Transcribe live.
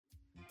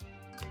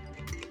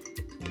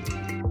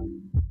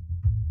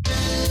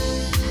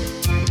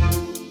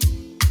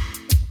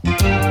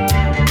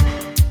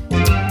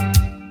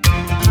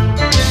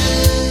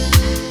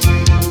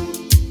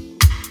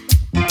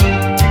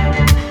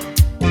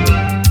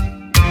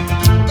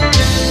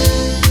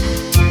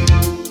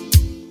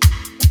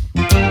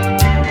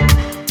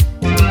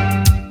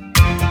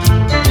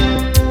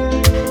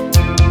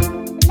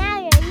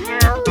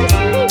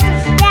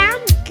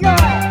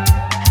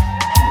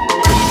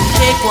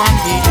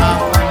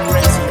off and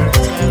rest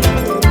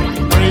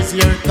yourself. Praise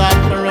your God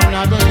for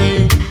another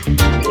day.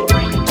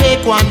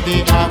 Take one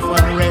day off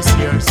and rest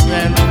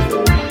yourself.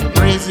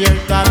 Praise your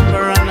God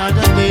for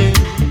another day.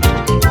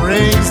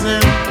 Praise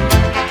Him.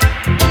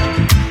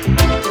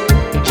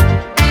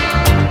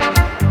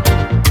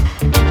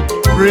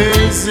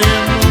 Praise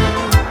Him.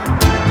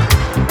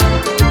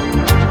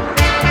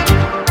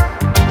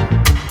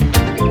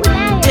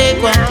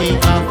 Take one day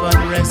off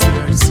and rest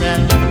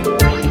yourself.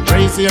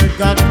 Praise your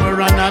God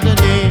for another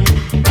day.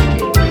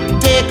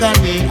 Take a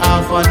day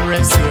off and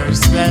rest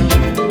yourself.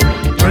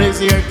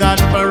 Praise your God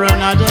for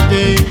another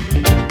day.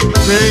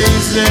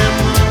 Praise Him.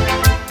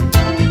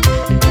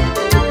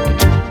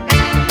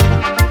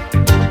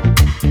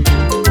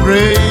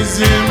 Praise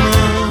Him.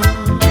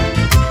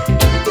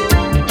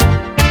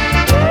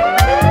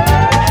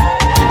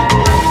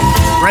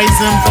 Praise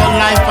Him for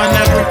life and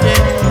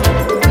everything.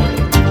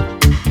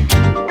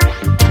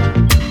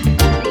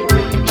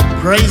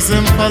 Praise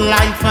Him for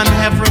life and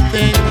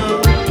everything.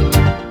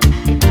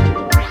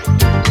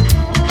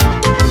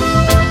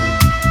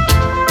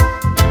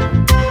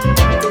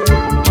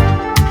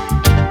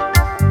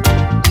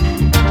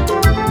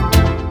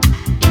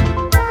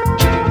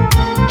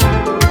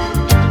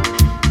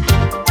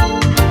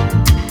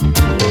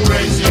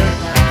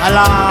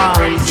 Allah,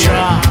 praise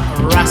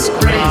your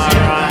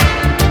Rastafari.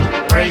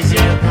 Praise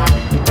your God,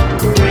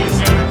 praise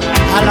your God.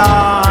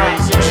 Allah,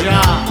 praise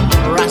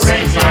your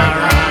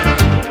Rastafari.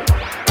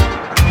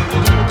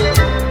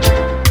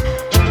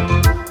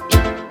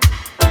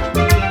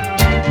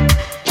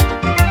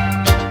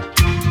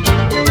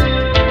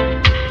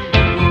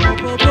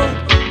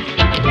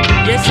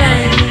 Yes, I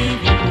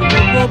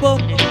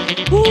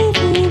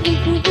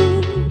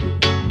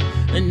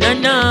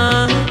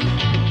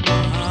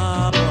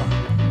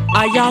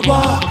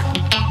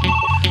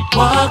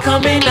walk,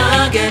 and me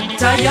not get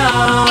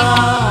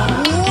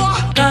tired.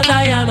 Cause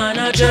I am on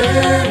a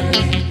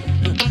journey,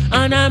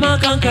 and I'm a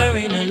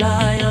conquering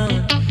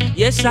lion.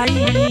 Yes, I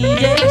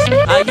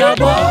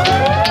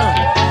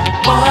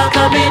walk,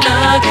 and me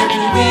not get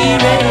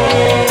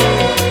weary.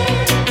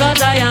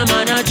 Cause I am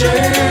on a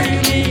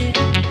journey,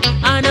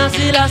 and I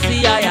still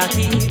see I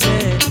keep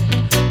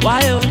it.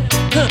 Why?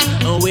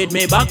 With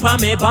me back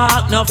on me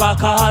back, never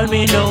call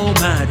me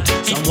nomad.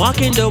 Some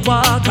walking the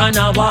walk and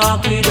I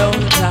walk without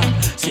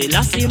that. Still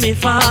I see me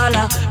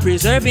follow,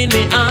 preserving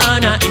me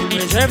honor, in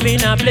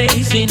preserving a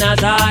place in a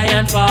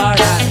Zion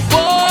paradise.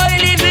 Boy,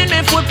 leaving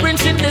me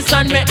footprints in the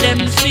sun, make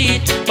them see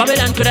it.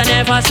 Babylon coulda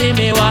never see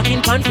me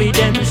walking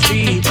confident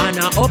street. And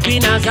I up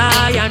in a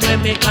Zion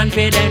when me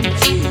confident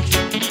see.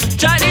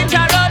 Challenge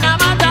around no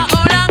matter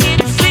how long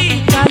it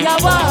seems. I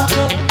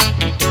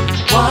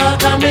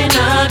walk and me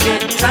not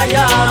get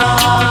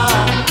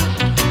tired.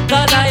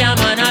 Cause I am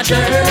on a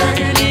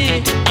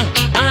journey,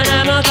 and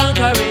I'm a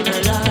conquering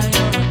lion.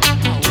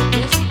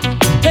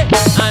 Hey,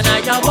 and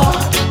I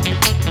walk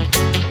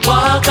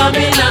and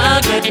me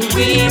not get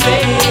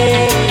weary.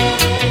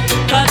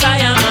 Cause I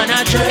am on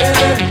a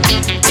journey,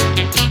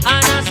 and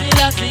I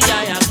still see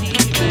I am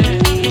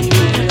keeping.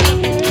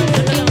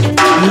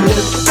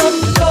 Lift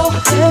up your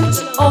heads,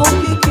 all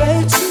ye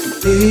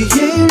gates, be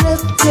ye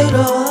lifted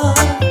up.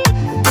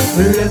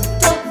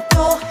 Lift up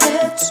your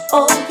heads,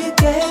 all ye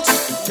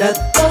gates, let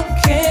the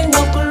King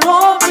of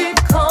glory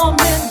come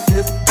in.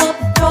 Lift up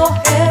your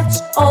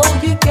heads, all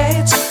ye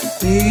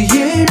gates, be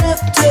ye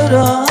lifted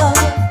up.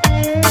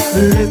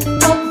 Lift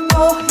up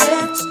your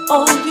heads,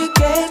 all ye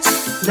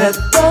gates, let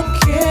the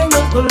King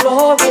of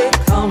glory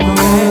come in. I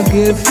wanna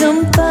give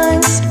Him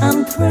thanks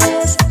and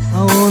praise,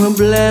 I wanna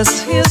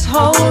bless His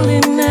holy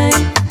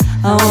name,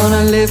 I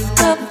wanna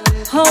lift up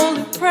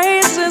holy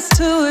praises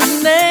to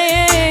His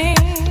name.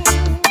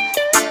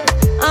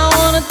 I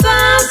wanna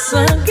dance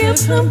and give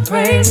Him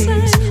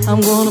praises.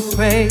 I'm gonna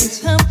praise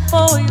Him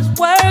for He's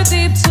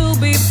worthy to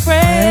be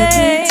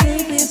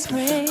praised.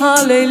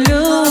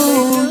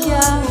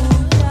 Hallelujah.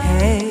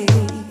 Hey.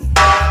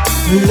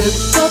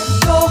 Lift up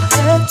your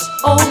heads,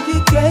 all ye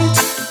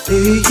gates,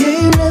 be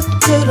ye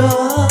lifted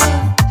up.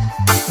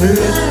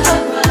 Lift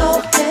up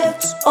your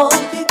heads, all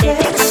ye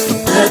gates,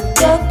 let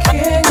the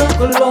King of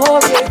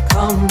glory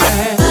come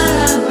in.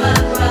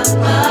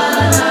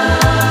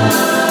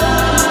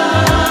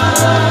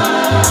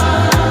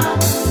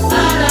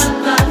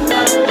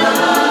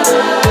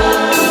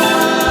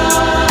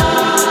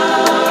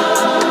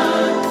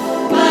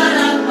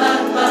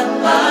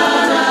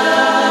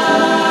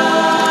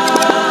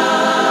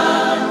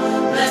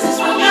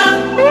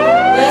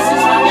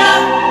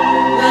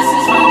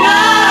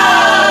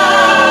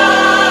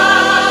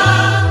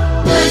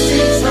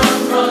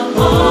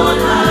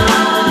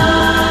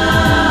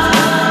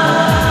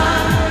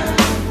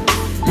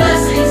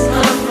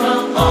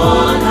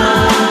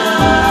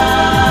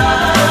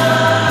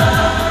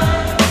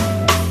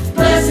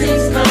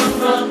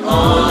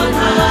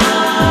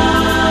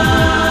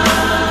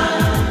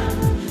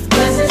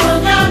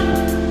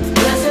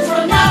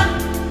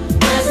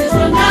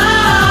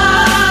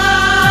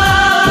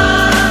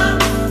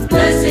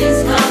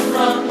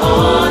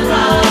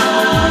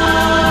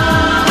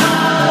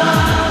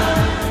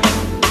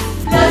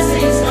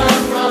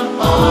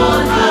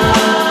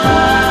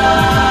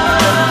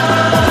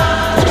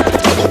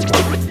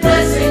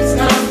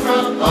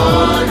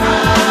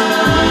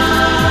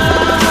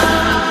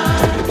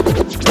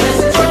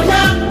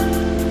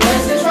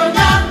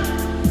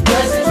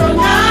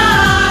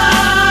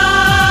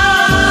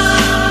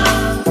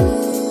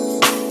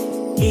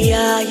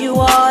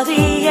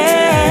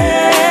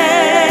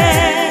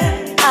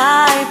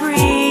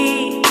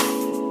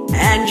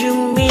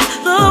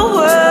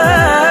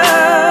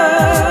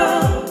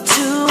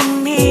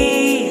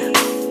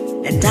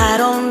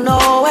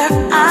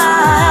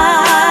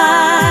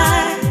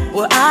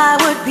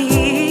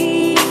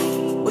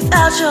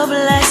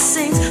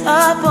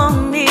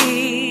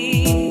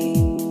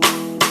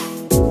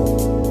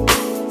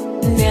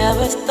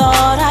 Never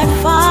thought I'd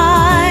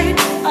find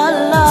a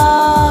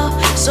love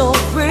so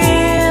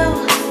real.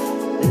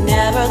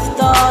 Never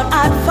thought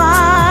I'd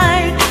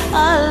find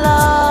a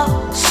love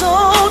so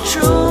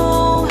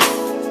true.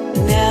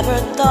 Never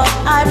thought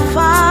I'd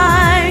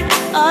find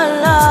a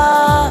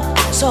love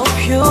so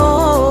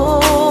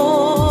pure.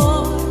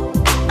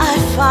 I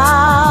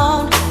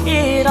found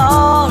it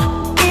all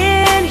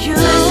in you.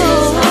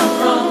 Blessings come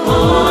from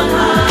on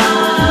high.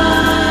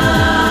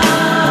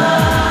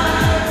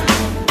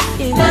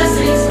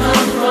 Blessings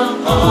come from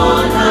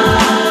on high.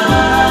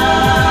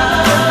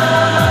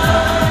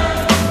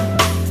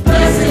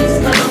 Blessings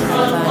come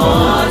from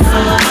on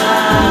high.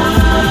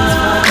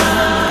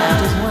 I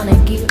just wanna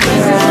get right.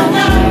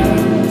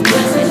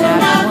 And I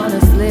don't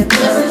wanna slip up.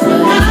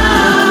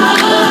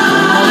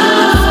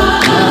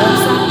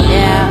 Upside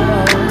down.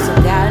 So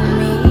guide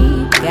me,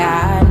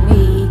 guide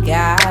me,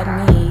 guide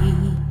me.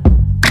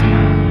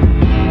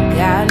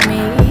 Guide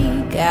me,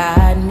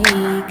 guide me,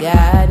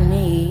 guide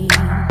me.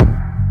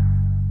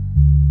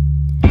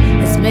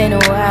 It's been a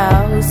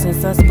while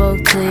since I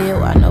spoke to you.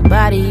 While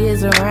nobody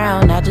is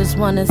around, I just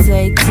wanna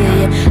say to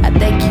you, I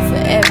thank you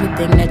for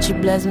everything that you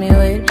blessed me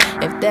with.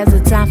 If there's a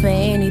time for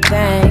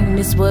anything,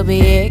 this will be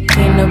it.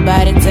 Can't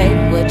nobody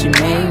take what you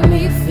made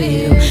me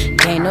feel.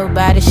 Can't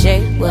nobody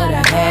shake what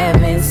I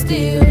have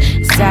instilled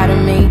inside of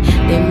me.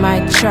 They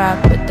might try,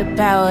 but the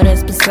power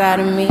that's beside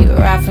of me,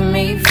 ride for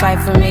me, fight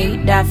for me,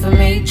 die for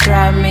me,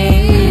 try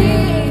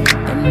me.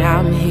 And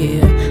I'm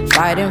here,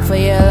 fighting for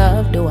your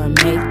love. Do I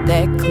make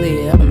that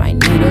clear? I might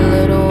need a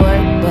little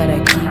work, but I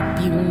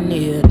keep you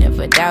near.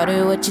 Never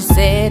doubted what you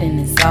said, and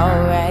it's all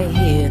right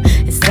here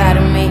inside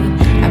of me.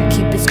 I'm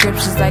keeping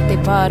scriptures like they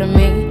part of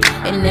me.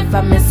 And if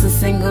I miss a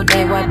single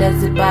day, why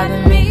does it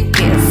bother me?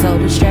 Getting so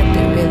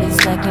distracted, really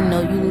slacking.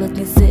 Know you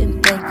looking,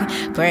 sitting,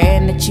 thinking,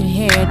 praying that you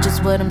hear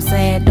just what I'm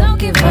saying. Don't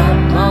give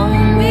up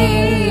on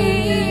me.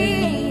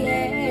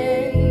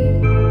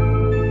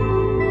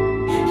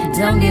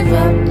 Don't give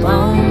up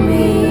on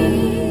me.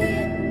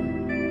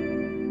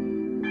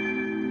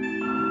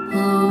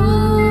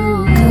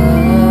 Ooh,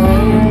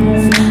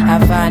 'cause I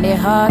find it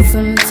hard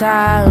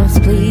sometimes.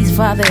 Please,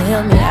 Father,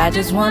 help me. I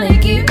just wanna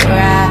get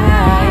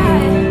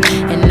right.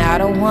 And I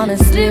don't wanna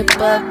slip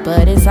up,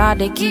 but it's hard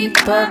to keep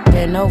up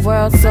in a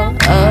world so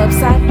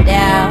upside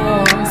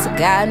down. So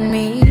guide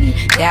me,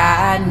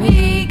 guide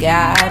me,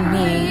 guide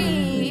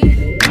me.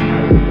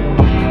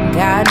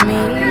 Guide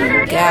me,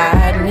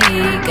 guide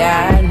me,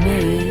 guide me.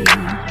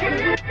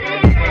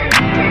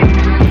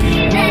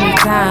 Many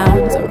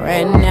times I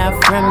ran out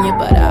from you,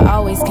 but I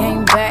always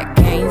came back.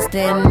 Can't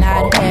stand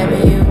not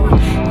having you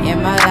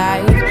in my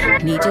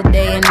life. Need you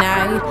day and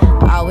night,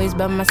 always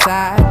by my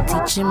side,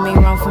 teaching me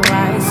wrong from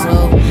right. So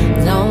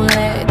don't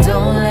let go.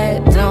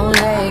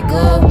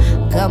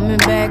 Coming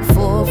back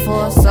full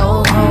force,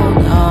 so hold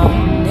on.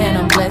 And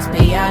I'm blessed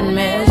beyond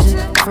measure.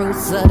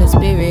 Fruits of the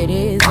spirit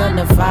is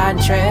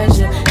undefined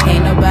treasure.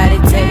 Can't nobody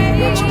take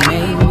what you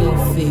made me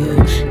feel.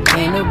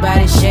 Can't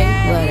nobody shake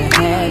what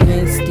I have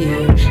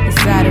instilled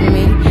inside of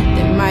me.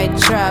 They might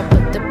try,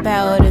 but the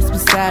power that's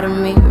beside of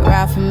me,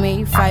 ride for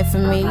me, fight for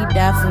me,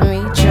 die for me,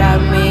 try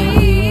me.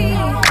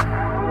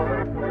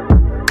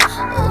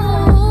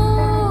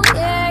 Ooh,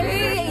 yeah,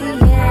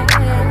 yeah,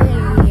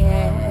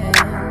 yeah.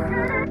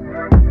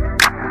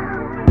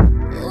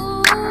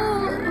 Ooh,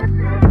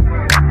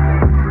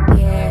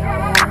 yeah.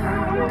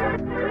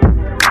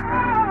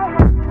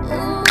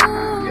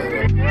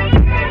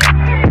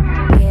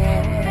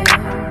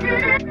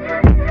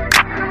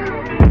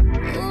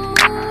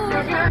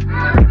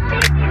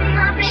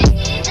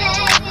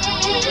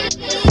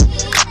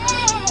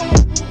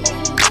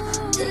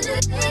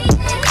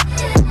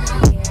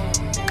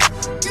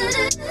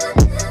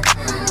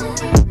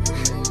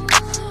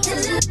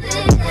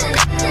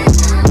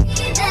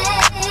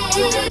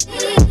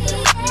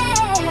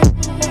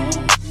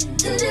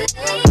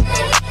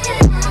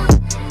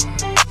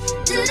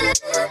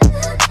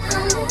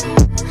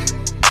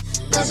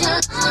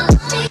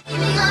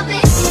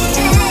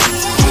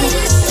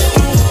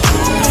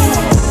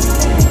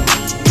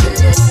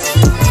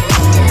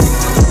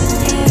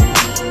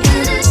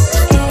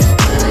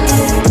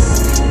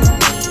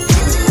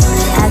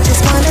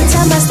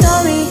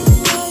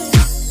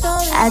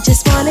 I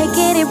just wanna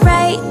get it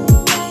right.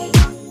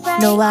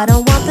 No, I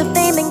don't want the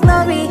fame and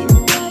glory.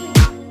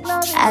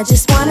 I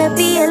just wanna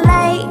be a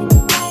light.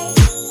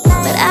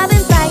 But I've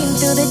been fighting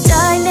through the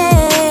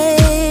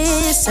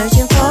darkness,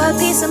 searching for a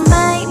peace of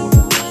mind.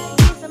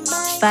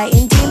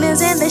 Fighting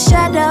demons in the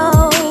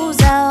shadows,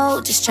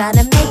 oh, just trying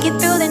to make it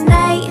through the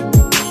night.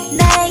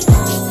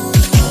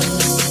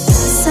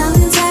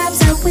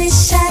 Sometimes I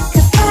wish I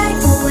could fly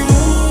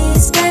away,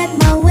 spread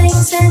my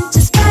wings and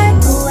just fly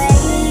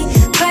away.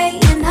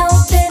 Praying,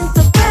 hoping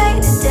for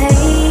brighter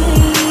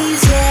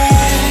days,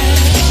 yeah.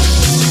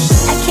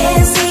 I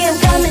can't see them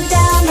coming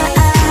down my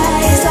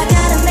eyes, I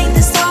gotta make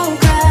the storm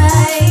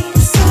cry.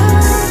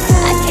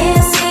 I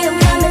can't see them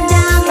coming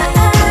down my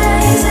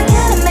eyes, I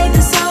gotta make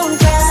the storm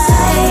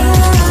cry.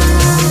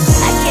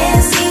 I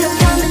can't see them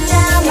coming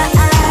down my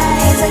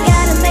eyes, I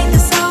gotta make the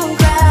storm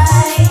cry.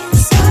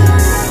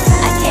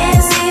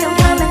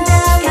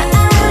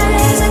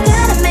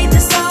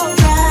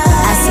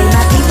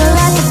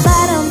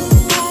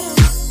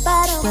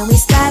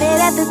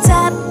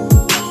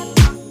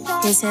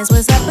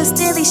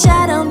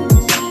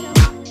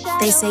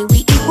 say we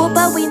equal,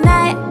 but we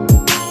not.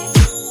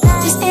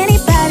 Does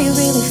anybody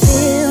really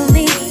feel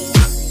me?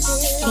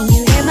 Can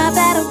you hear my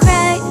battle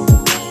cry?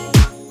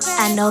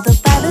 I know the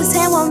Father's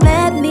hand won't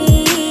let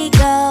me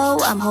go.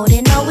 I'm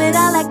holding on with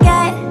all I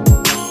got.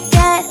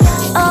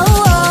 Oh.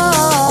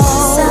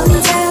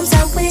 Sometimes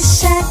I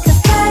wish I could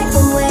fly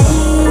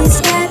away,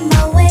 spread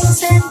my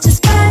wings and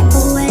just fly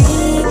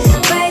away,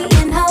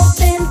 praying,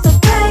 hoping for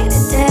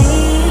brighter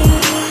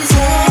days.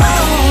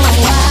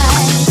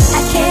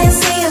 I can't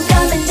see him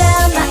coming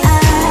down my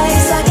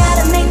eyes, so I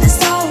gotta make the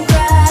song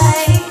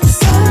rise.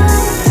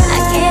 I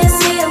can't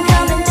see him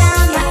coming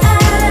down my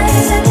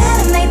eyes, I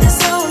gotta make the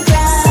song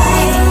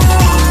rise.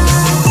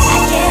 I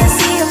can't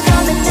see him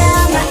coming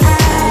down my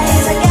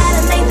eyes, I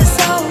gotta make the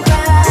song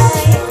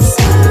rise.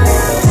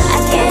 I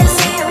can't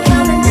see him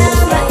coming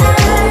down my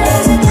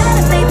eyes, I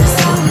gotta make the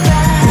song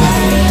rise.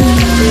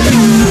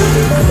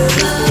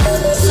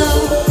 So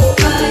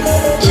bright,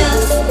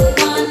 just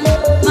one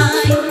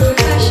mind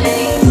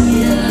crashing.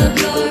 Your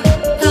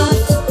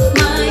thoughts,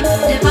 mine,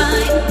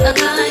 divine,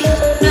 aligned,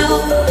 no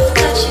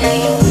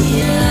touching.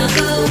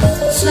 Go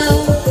slow,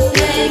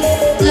 lay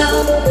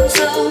low,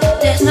 so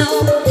there's no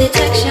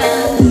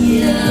detection.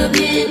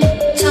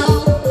 Mental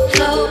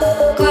flow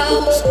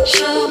grows,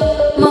 show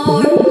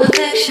more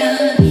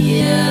affection.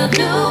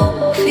 No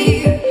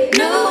fear,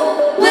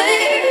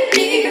 nowhere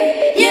near,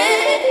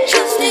 yet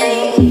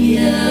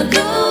trusting.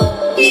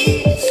 Though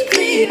it's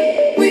clear,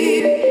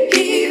 we're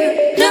here,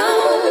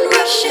 don't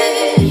rush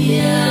it.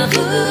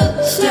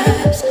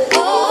 Footsteps,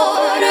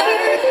 order,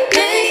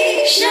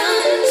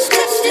 patience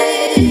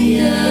tested,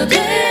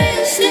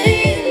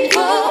 destined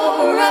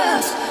for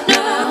us.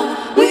 Now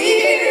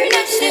we're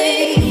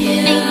nesting.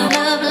 Ain't no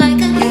love like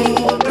a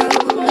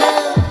Hebrew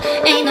love.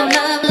 Ain't no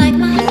love like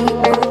my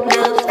Hebrew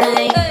love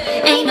thing.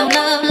 Ain't no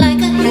love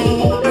like a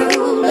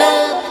Hebrew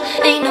love.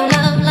 Ain't no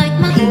love like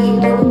my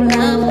Hebrew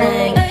love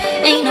thing.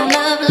 Ain't no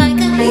love like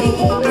a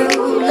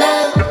Hebrew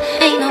love.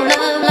 Ain't no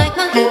love like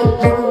my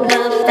Hebrew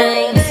love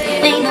thing.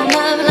 Ain't no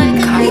love like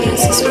a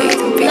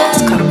Hebrew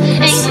love.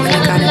 Ain't no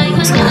love like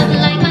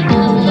my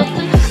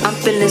I'm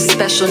feeling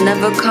special,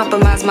 never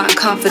compromise my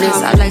confidence.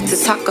 I like to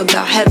talk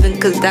about heaven,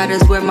 cause that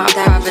is where my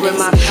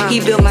providence. He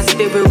built my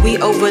spirit, we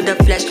over the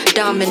flesh,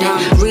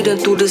 dominant. Reading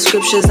through the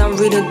scriptures, I'm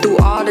reading through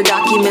all the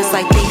documents.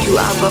 Like thank you,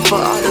 Abba, for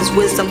all this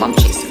wisdom. I'm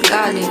chasing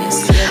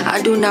godliness.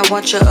 I do not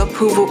want your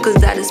approval, cause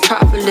that is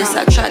profitless.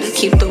 I try to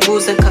keep the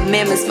rules and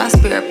commandments, my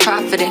spirit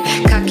profiting.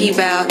 Kaki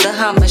Val, the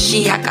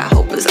Hamashiach, I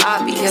hope it's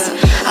obvious.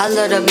 I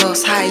love the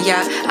Most High,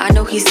 yeah, I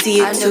know he see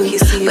it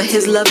too. But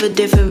his love a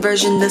different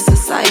version than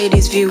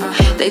society's view.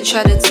 They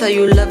try to tell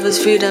you love is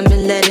freedom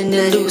and letting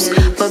it loose,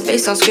 but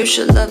based on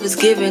scripture, love is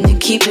giving and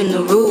keeping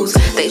the rules.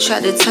 They try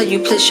to tell you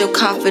place your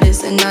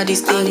confidence in all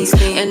these things,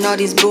 and all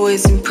these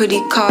boys and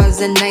pretty cars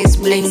and nice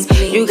blings.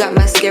 You got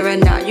mascara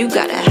now, you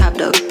gotta have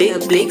the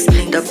big blinks,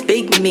 the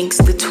big minks,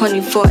 the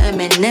 24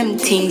 M&M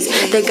teens.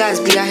 The guys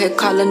be out here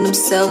calling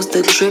themselves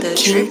the drip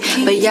king,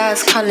 but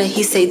Yah's calling,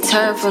 he say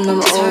turn from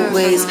them old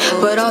ways.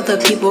 But all the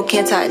people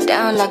can't tie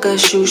down like a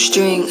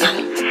shoestring,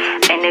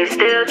 and they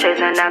still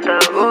chasing after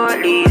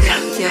rollies.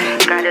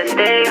 Gotta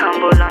stay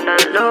humble on the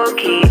low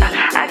key.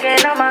 I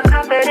get all my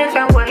confidence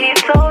from what he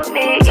told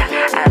me.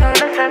 I don't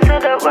listen to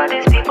the word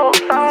these people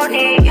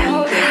phony.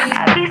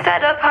 I be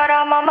set apart,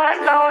 I'm on my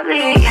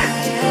lonely.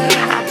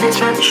 I place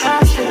my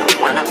trust in the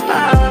one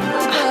above.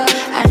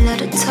 I let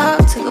her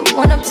talk to the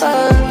one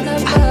above.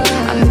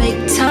 I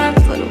make time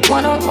for the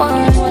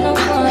one-on-one.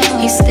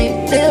 He stay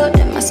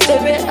building my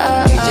spirit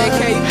up.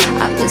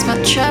 I place my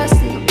trust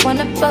in the one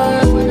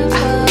above.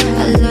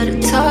 I let her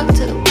talk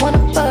to the one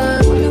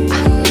above.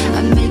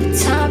 I make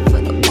time for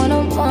the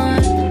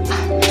one-on-one.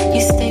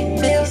 You stay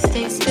building.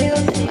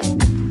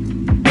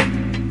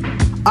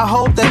 I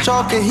hope that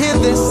y'all can hear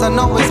this. I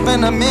know it's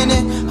been a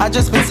minute. I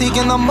just been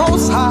seeking the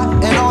Most High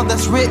and all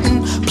that's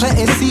written,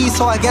 planting seeds,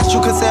 so I guess you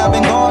could say I've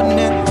been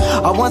gardening.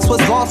 I once was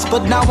lost,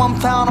 but now I'm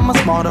found. I'm a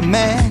smarter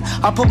man.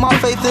 I put my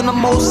faith in the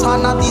Most High,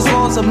 not these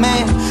laws of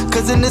man.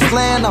 Cause in this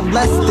land I'm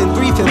less than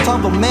 3/5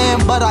 of a man,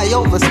 but I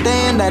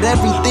understand that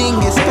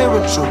everything is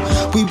spiritual.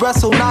 We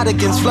wrestle not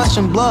against flesh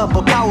and blood,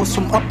 but powers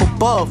from up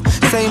above.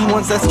 Same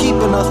ones that's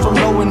keeping us from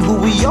knowing who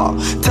we are,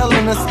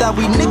 telling us that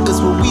we niggas,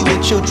 but we the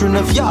children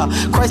of Yah.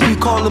 Christ be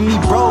calling me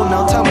bro,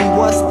 now tell me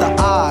what's the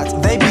odds.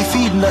 They be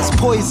feeding us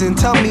poison,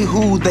 tell me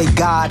who they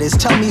God is,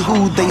 tell me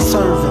who they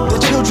serving. The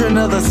children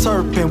of the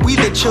serpent, we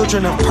the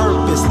children of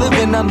purpose,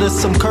 living under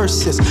some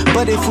curses.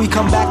 But if we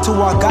come back to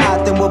our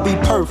God, then we'll be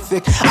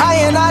perfect. I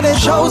and I the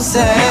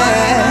chosen,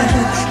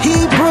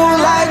 Hebrew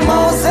like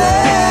Moses.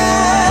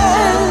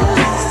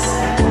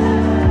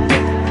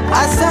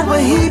 I said we're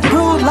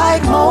Hebrew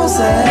like Moses.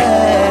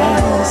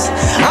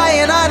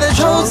 I and I the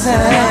chosen,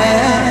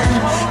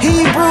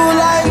 Hebrew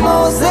like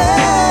Moses.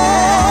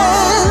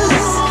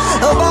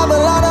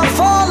 Babylon are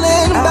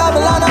falling,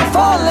 Babylon are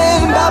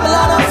falling,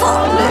 Babylon are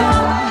falling.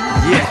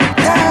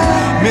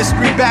 Yeah. Miss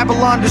history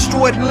Babylon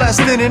destroyed in less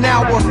than an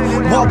hour.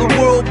 While the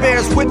world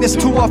bears witness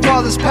to our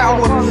Father's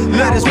power,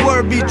 let His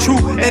word be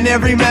true and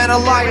every man a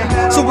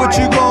liar. So what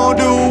you gonna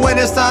do when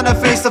it's time to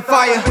face the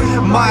fire?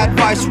 My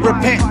advice,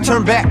 repent,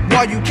 turn back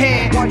while you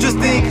can. Just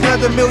think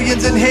of the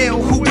millions in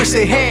hell who wish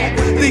they had.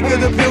 Think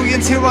of the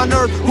billions here on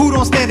earth who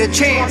don't stand a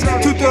chance.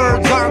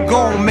 2/3 aren't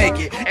gonna make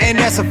it, and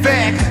that's a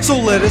fact. So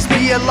let us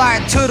be a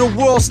light to the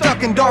world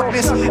stuck in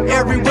darkness.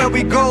 Everywhere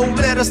we go,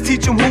 let us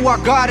teach them who our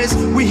God is.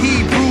 We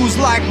Hebrews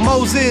like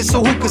Moses,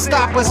 so who could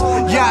stop us?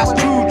 Yah's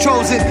true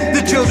chosen,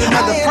 the children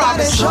of the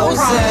promise.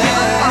 Chosen,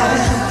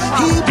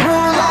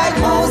 Hebrew like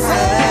Moses.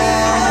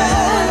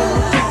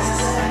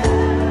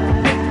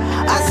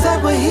 I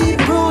said we're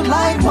Hebrew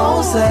like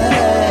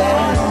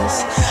Moses.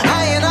 I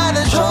ain't not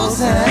the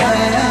chosen,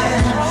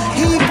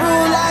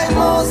 Hebrew like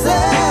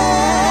Moses.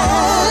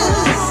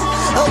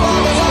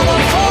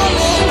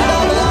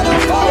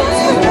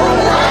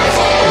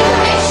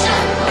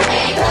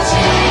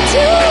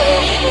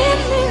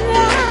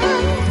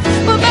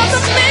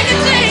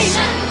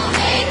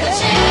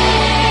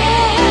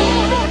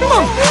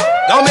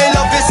 Now me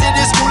love to see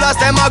the schoolers,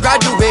 them a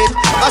graduate.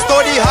 I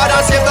study hard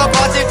and save the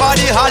party for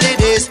the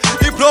holidays.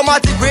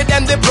 Diplomatic with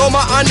them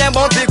diploma and them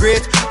won't be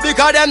great.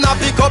 Because them not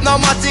pick up no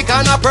matic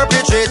and a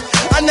perpetrate.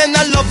 And then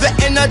I love the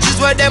energies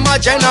where them a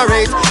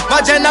generate.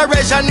 My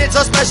generation it's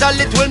so special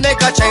it will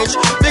make a change.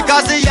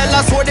 Because the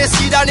yellow sow the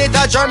seed and it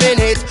a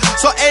germinate.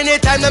 So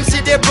anytime them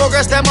see the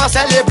progress them a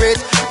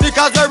celebrate.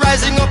 Because we're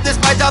rising up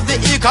despite of the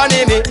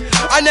economy.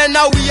 And then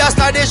now we are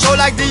starting show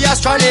like the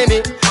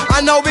astronomy.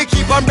 And now we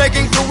keep on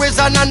breaking through is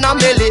an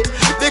anomaly.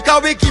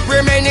 Because we keep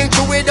remaining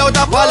true without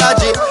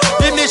apology.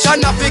 The mission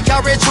of we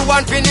carry through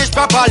and finish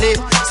properly.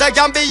 Say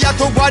Gambia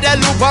to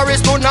Guadeloupe, Paris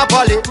to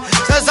Napoli.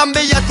 Say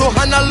Zambia to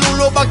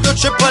Honolulu, back to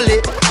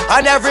Tripoli.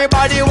 And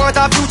everybody want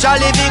a future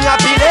living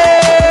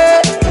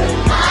happily.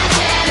 My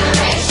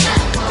generation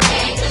will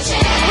make a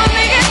change. We'll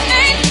make a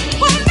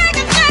change. We'll make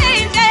a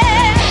change.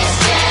 Yeah.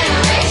 This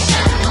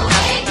generation will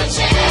make a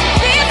change.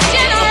 This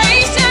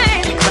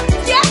generation,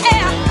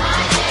 yeah.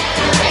 My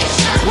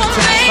generation will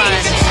make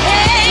a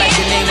change. Like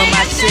the name of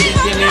my city,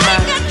 give me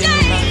my.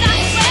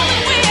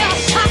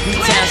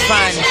 Town's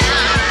finest.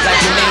 Like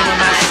the name of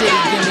my city,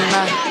 give me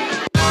my.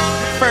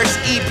 First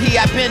EP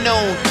I've been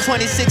on,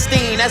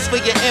 2016, that's for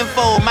your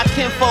info. My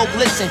kinfolk,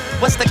 listen,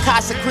 what's the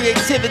cost of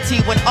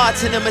creativity when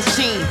art's in a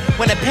machine?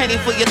 When a penny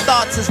for your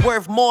thoughts is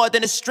worth more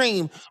than a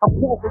stream. Of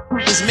course the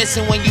truth is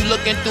missing when you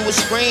looking through a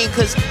screen,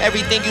 cause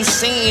everything you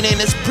seen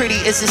ain't as pretty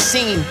as it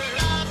seemed.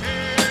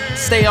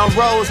 Stay on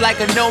roads like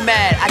a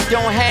nomad, I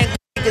don't hang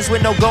niggas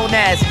with no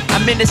gonads.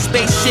 I'm in the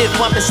spaceship,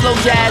 bumping slow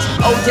jazz,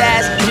 old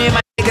jazz, me and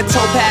my nigga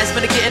Topaz,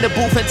 finna get in the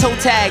booth and toe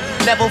tag.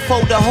 Never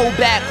fold the whole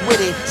back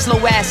with it. Slow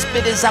ass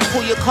spitters, I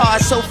pull your car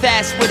so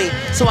fast with it.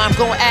 So I'm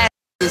gon' ask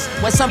this.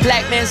 When some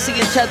black men see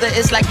each other,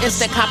 it's like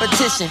instant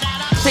competition.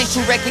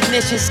 Facial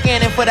recognition,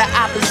 scanning for the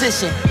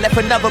opposition. Left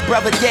another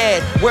brother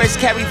dead. Words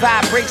carry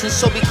vibrations,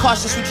 so be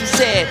cautious what you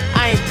said.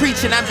 I ain't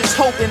preaching, I'm just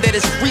hoping that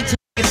it's reaching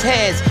niggas'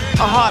 heads.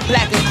 A heart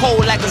black and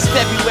cold like it's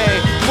February.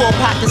 Full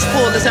pockets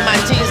full, it's in my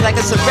jeans like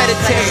it's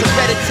hereditary.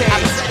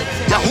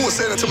 Yahuwah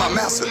said unto my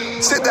master,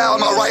 sit thou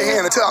on my right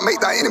hand until I make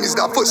thy enemies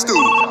thy footstool.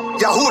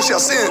 Yahuwah shall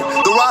send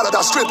the rod of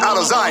thy strength out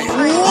of Zion.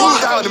 Rule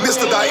thou in the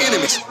midst of thy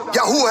enemies.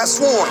 Yahuwah has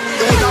sworn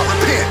and will not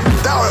repent.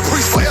 Thou art a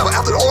priest forever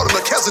after the order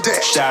of Melchizedek.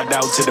 Shout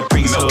out to the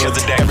priesthood.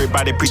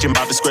 Everybody preaching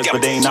about the scripts,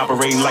 but they ain't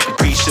operating like a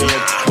priest should.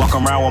 Walk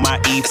around with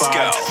my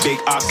ephod. Big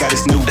Ock got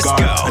his new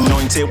guard.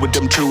 Anointed with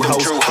them true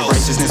hosts. For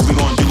righteousness, we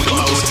gon' do the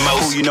most.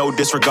 Who you know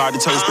disregard the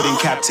toast, but in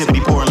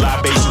captivity pouring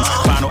libations.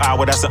 Final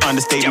hour, that's an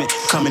understatement.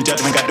 Coming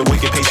judgment, got the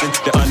wicked patient.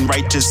 The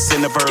unrighteous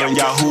sin of her, and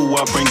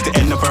Yahuwah brings the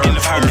end of her.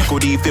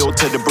 Iniquity filled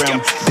to the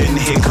brim. Then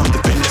here comes the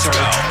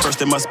vindicator. First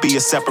there must be a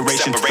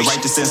separation. The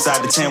righteous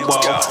inside the tent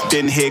wall.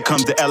 Then here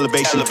comes the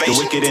elevation. The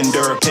wicked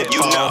endure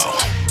pitfall.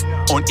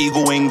 On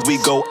eagle wings we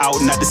go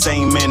out, not the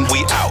same men.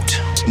 We out.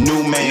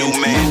 New man,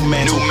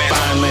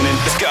 fine linen.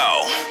 Let's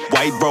go.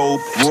 White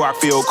robe,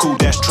 Rockfield, cool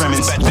dash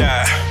trimmings.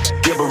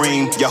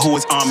 Gibberine,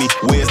 Yahuwah's army,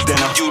 where's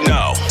dinner? You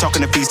know.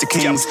 Talking to feast of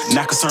kings,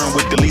 not concerned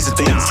with the least of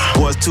things.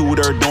 Was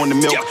tutored doing the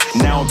milk,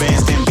 now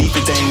advanced in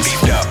beefy things.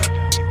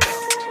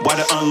 Why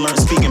the unlearned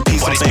speaking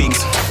peaceful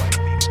things?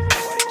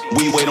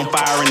 We wait on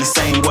fire in the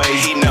same way.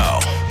 He know.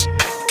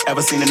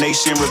 Ever seen a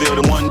nation revealed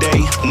in one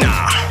day?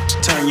 Nah.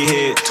 Turn your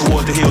head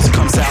toward the hills and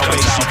come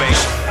salvation.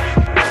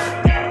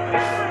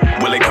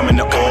 Will they come in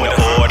the order?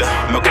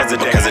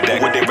 Melchizedek.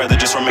 Would they rather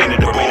just remain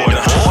in the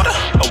border?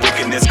 A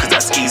wickedness, cause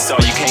that's Esau,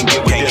 you can't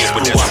get with this.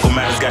 But Waco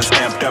matters got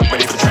stamped up,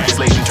 ready for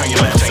translation, turn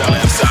your lamps out.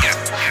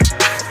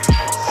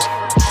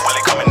 Will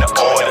they come in the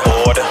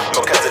order?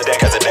 Melchizedek.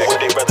 Would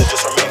they rather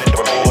just remain in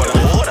the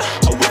border?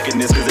 A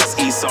wickedness, cause that's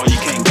Esau, you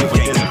can't get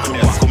with this. But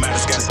Waco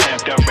matters got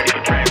stamped up, ready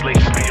for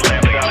translation, turn your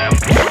lamps out.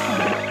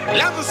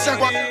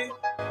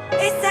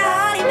 It's the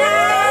holy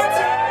night.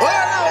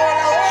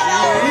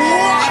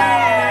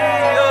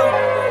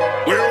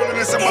 We're rolling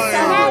in some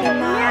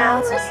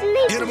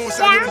Get them on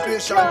side of the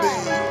fish on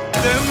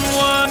Them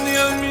one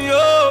nail me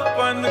up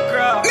on the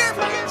cross.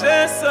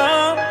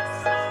 Jason,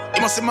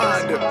 must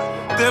mind them.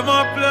 Them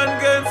a plan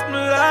against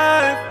my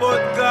life, but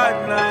God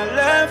not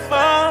left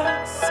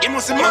us. You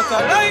must But mind a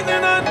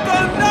lightning and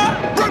thunder.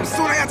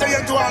 Brimstone, I tell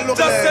you to all look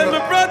Just send me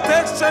like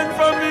protection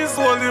from this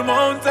holy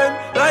mountain.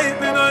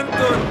 Lightning and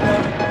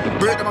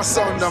thunder. break them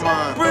asunder,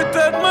 man.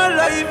 Protect my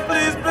life,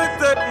 please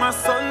protect my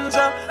son,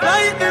 Jah.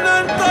 Lightning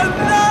and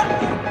thunder.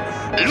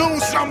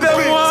 Loose from the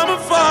Them pit. want me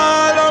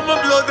fall, and my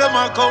blood them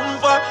a come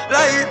for.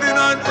 Lightning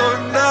and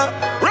thunder.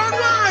 Run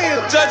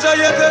wild. Jah, Jah,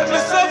 you take me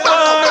so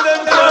far.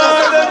 Them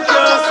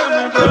can't see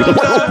me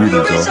brother.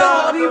 Greetings,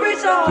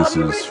 all. This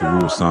is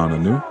Farouk Hassan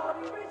Anu,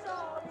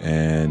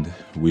 and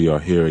we are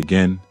here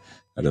again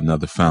at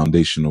another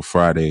Foundational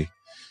Friday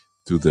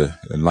through the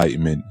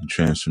Enlightenment and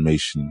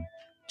Transformation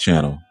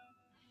channel.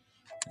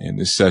 In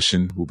this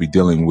session, we'll be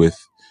dealing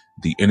with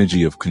the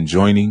energy of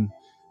conjoining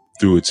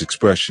through its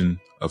expression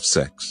of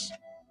sex.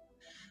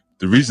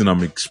 The reason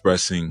I'm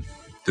expressing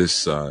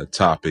this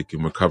topic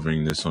and we're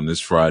covering this on this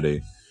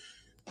Friday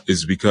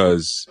is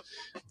because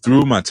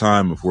through my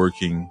time of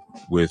working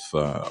with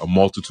a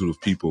multitude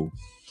of people,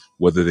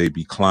 whether they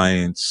be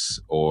clients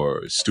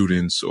or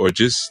students or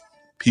just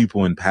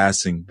people in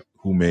passing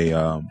who may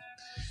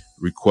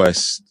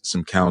request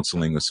some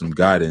counseling or some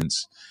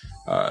guidance,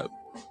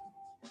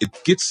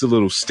 it gets a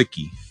little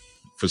sticky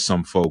for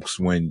some folks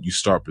when you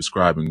start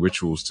prescribing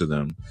rituals to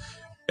them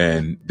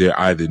and they're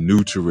either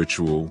new to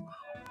ritual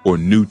or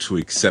new to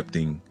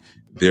accepting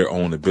their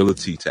own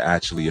ability to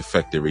actually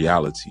affect their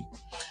reality.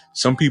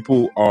 Some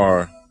people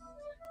are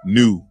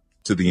new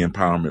to the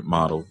empowerment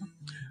model.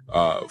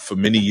 For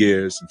many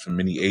years and for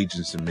many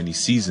ages and many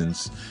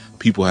seasons,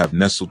 people have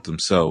nestled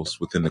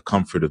themselves within the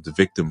comfort of the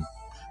victim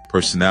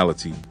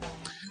personality.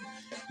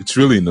 It's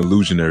really an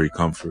illusionary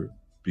comfort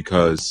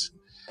because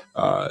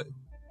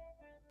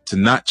to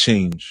not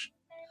change,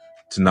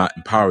 to not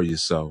empower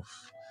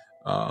yourself,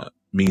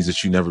 means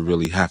that you never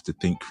really have to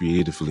think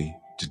creatively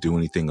to do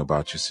anything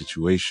about your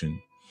situation.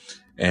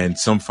 And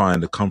some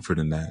find a comfort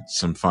in that.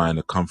 Some find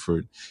a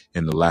comfort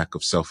in the lack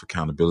of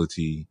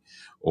self-accountability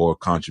or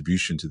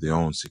contribution to their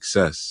own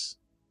success.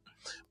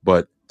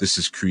 But this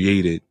has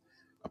created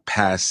a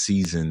past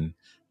season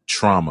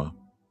trauma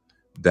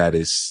that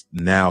is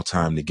now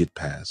time to get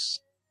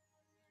past.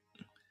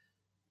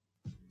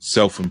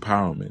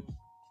 Self-empowerment.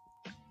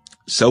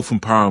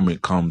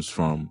 Self-empowerment comes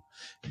from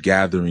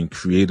gathering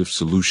creative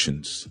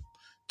solutions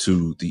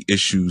to the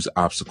issues,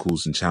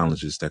 obstacles, and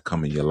challenges that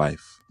come in your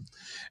life.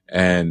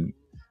 And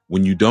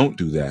when you don't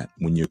do that,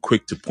 when you're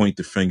quick to point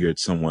the finger at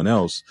someone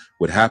else,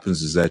 what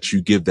happens is that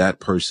you give that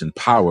person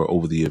power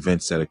over the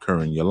events that occur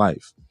in your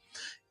life,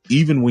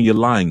 even when you're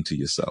lying to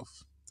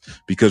yourself.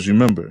 Because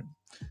remember,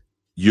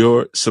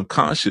 your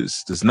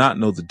subconscious does not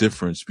know the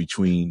difference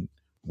between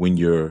when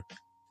you're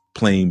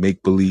playing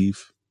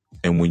make-believe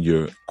and when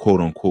you're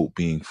quote unquote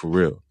being for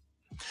real.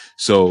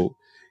 So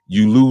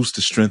you lose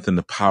the strength and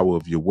the power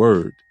of your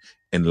word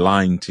in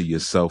lying to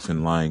yourself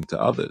and lying to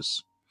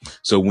others.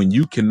 So when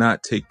you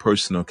cannot take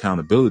personal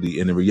accountability,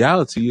 and the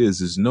reality is,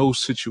 there's no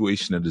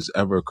situation that has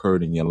ever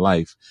occurred in your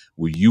life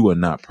where you are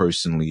not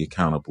personally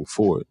accountable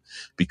for it,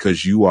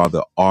 because you are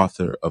the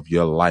author of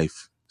your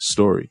life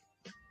story,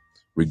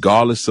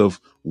 regardless of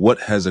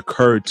what has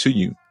occurred to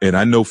you. And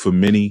I know for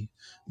many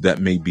that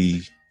may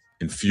be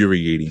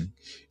infuriating.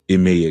 It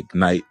may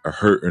ignite a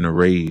hurt and a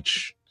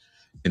rage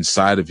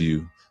inside of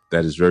you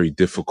that is very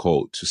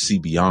difficult to see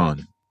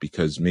beyond,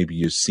 because maybe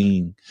you're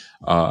seeing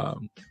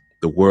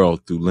the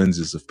world through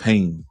lenses of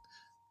pain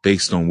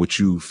based on what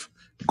you've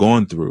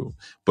gone through.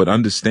 But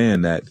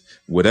understand that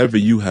whatever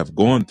you have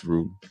gone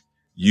through,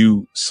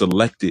 you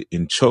selected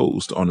and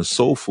chose on a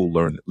soulful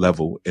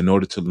level in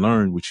order to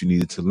learn what you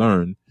needed to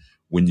learn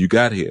when you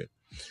got here.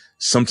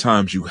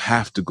 Sometimes you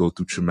have to go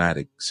through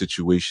traumatic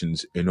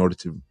situations in order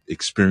to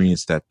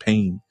experience that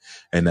pain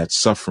and that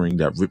suffering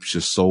that rips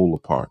your soul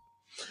apart.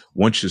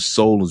 Once your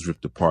soul is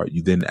ripped apart,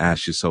 you then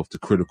ask yourself the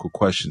critical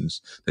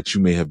questions that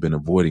you may have been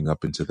avoiding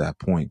up until that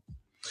point,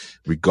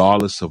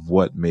 regardless of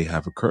what may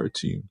have occurred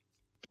to you.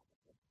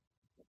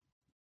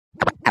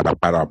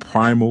 At our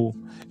primal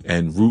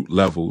and root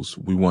levels,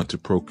 we want to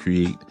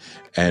procreate,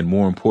 and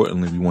more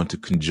importantly, we want to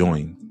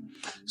conjoin.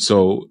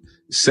 So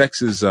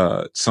sex is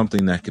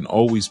something that can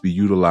always be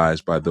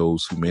utilized by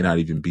those who may not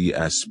even be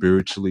as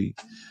spiritually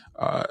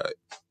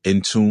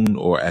in tune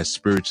or as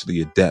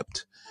spiritually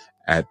adept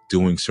at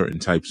doing certain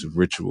types of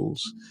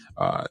rituals.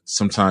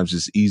 Sometimes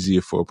it's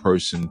easier for a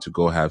person to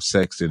go have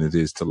sex than it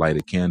is to light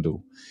a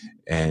candle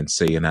and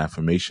say an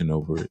affirmation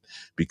over it,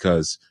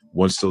 because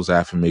once those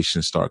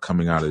affirmations start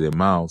coming out of their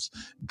mouths,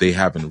 they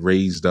haven't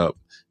raised up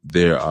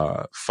their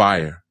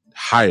fire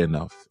high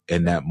enough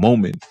in that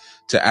moment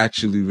to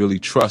actually really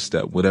trust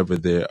that whatever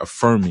they're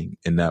affirming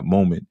in that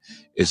moment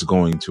is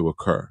going to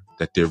occur,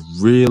 that they're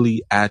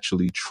really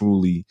actually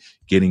truly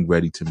getting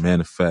ready to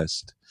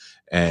manifest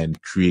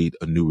and create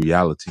a new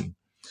reality.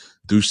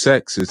 Through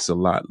sex, it's a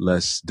lot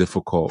less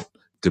difficult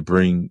to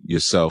bring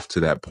yourself to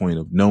that point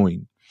of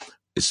knowing,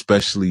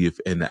 especially if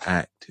in the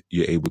act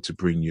you're able to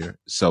bring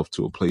yourself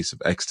to a place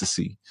of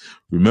ecstasy.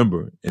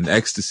 Remember, in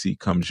ecstasy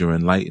comes your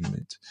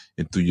enlightenment,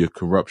 and through your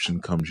corruption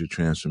comes your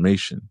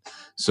transformation.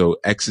 So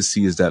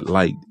ecstasy is that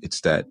light,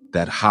 it's that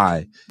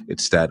high,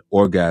 it's that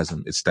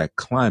orgasm, it's that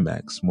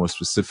climax, more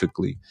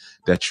specifically,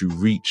 that you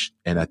reach.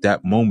 And at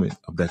that moment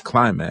of that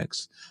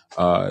climax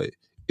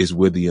is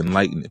where the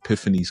enlightened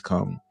epiphanies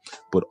come,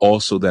 but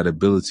also that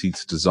ability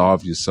to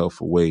dissolve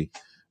yourself away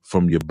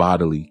from your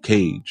bodily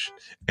cage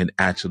and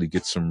actually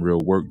get some real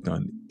work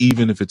done,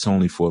 even if it's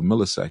only for a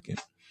millisecond.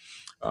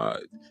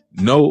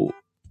 Know,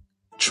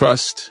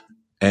 trust,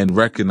 and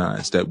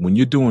recognize that when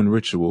you're doing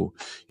ritual,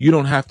 you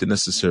don't have to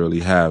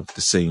necessarily have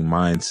the same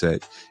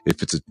mindset.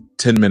 If it's a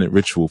 10-minute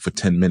ritual for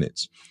 10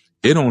 minutes,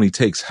 it only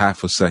takes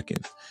half a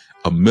second,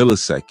 a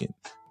millisecond,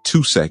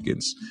 2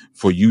 seconds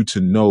for you to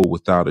know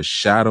without a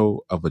shadow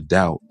of a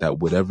doubt that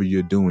whatever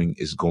you're doing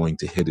is going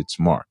to hit its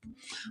mark.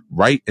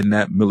 Right in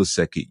that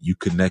millisecond, you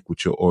connect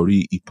with your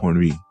Ori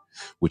Iponri,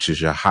 which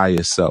is your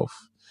higher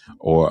self,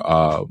 or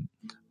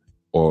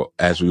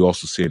as we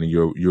also say in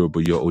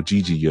Yoruba, your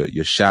Ojiji,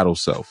 your shadow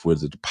self, where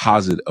the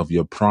deposit of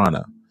your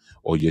prana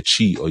or your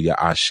chi or your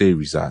ashe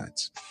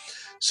resides.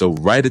 So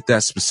right at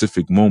that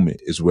specific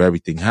moment is where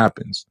everything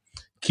happens.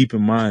 Keep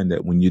in mind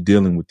that when you're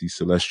dealing with these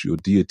celestial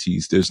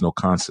deities, there's no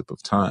concept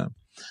of time.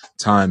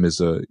 Time is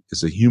a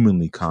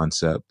humanly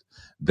concept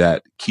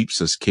that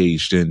keeps us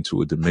caged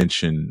into a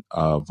dimension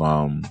of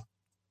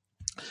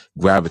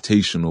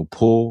gravitational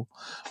pull,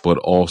 but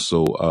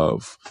also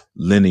of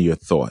linear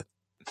thought.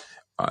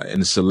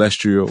 In the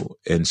celestial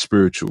and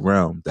spiritual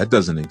realm, that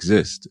doesn't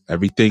exist.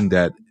 Everything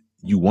that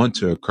you want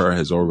to occur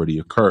has already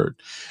occurred.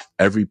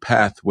 Every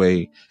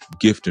pathway,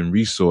 gift, and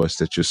resource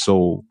that your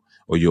soul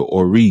or your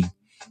Ori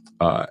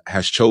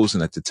has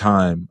chosen at the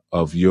time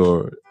of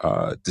your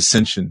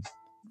descension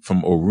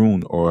from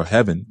Orun or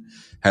heaven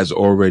has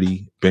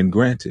already been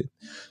granted.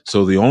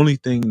 So the only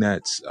thing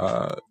that's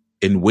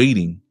in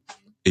waiting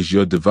is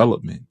your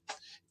development,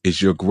 is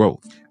your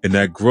growth. And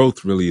that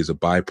growth really is a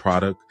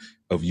byproduct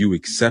of you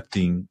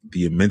accepting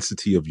the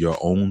immensity of your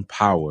own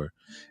power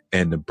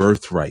and the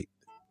birthright,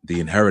 the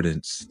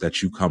inheritance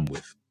that you come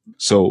with.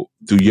 So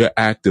through your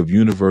act of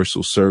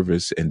universal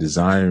service and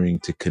desiring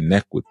to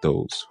connect with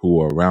those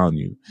who are around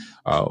you,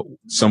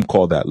 some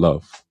call that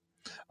love,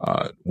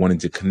 wanting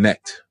to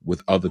connect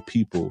with other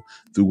people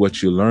through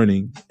what you're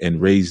learning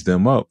and raise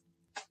them up.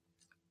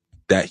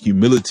 That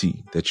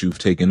humility that you've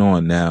taken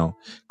on now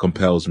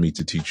compels me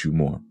to teach you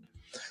more.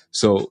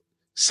 So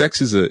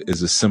sex is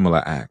a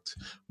similar act.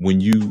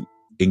 When you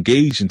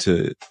engage in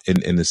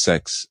the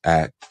sex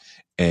act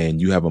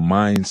and you have a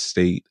mind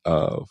state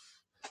of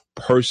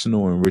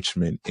personal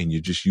enrichment and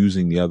you're just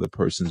using the other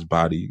person's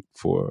body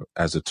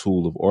as a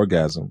tool of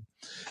orgasm,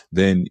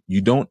 then you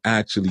don't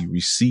actually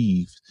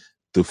receive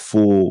the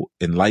full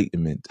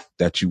enlightenment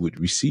that you would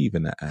receive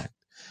in that act,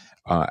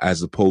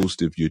 as opposed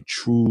to if you're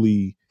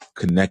truly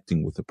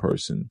connecting with a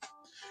person.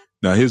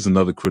 Now, here's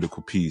another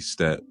critical piece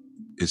that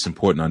it's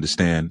important to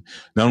understand,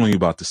 not only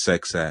about the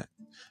sex act,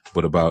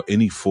 but about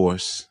any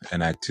force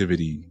and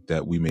activity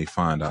that we may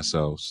find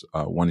ourselves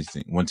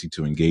wanting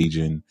to engage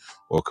in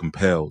or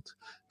compelled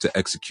to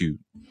execute.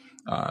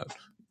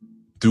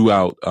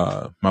 Throughout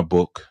my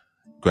book,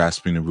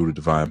 Grasping the Root of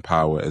Divine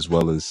Power, as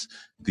well as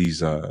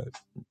these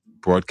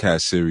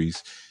broadcast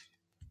series,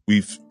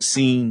 we've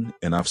seen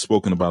and I've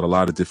spoken about a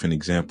lot of different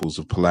examples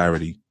of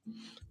polarity,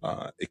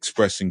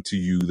 expressing to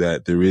you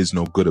that there is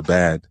no good or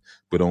bad,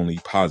 but only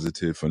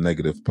positive or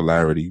negative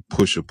polarity,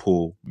 push or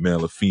pull,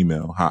 male or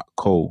female, hot,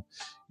 cold.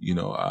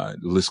 The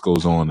list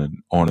goes on and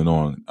on and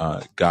on.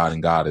 God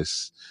and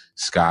goddess,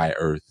 sky,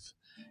 earth,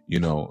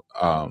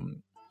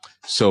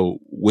 So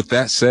with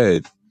that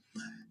said,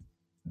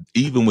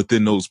 even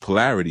within those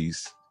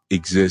polarities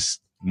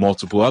exist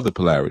multiple other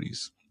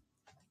polarities,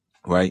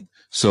 right?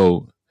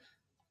 So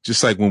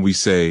just like when we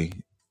say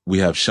we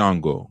have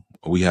Shango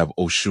or we have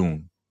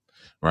Oshun,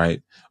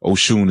 right?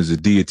 Oshun is a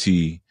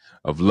deity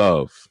of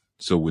love,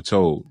 so we're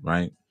told,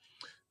 right?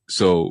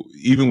 So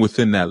even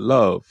within that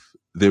love,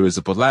 there is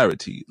a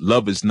polarity.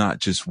 Love is not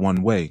just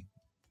one way.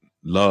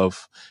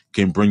 Love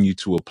can bring you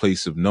to a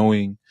place of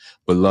knowing,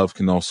 but love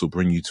can also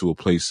bring you to a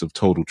place of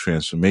total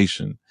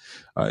transformation.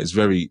 It's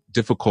very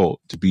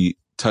difficult to be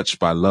touched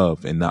by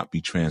love and not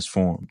be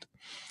transformed.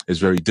 It's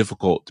very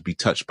difficult to be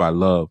touched by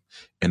love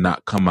and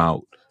not come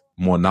out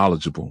more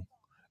knowledgeable,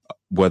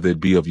 whether it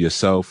be of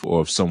yourself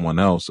or of someone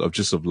else, or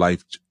just of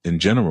life in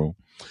general.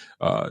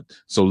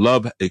 So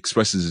love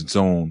expresses its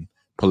own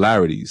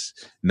polarities.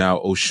 Now,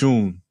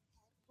 Oshun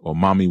or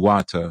Mami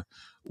Wata,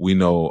 we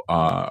know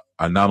are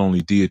not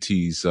only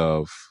deities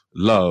of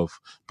love,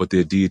 but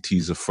they're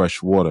deities of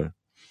fresh water.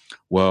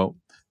 Well,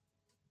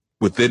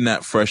 within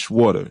that fresh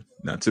water,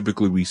 now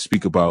typically we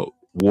speak about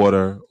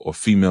water or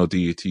female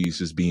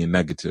deities as being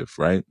negative,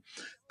 right?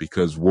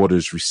 Because water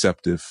is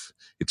receptive,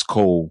 it's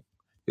cold,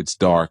 it's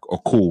dark, or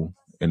cool,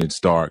 and it's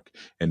dark.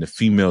 And the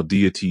female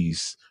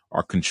deities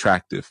are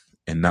contractive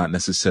and not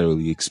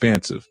necessarily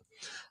expansive.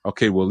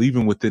 Okay, well,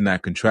 even within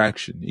that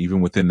contraction,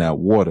 even within that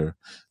water,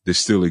 there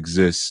still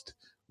exists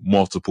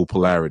multiple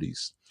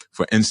polarities.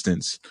 For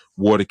instance,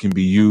 water can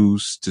be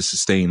used to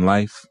sustain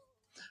life,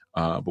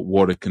 but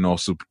water can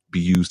also be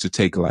used to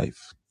take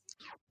life.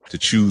 To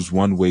choose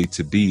one way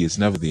to be is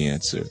never the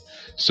answer.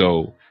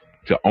 So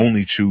to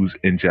only choose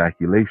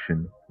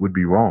ejaculation would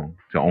be wrong.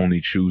 To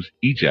only choose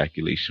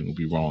ejaculation would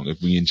be wrong.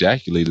 If we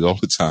ejaculated all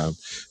the time,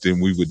 then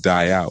we would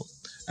die out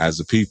as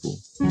a people.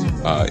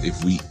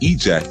 If we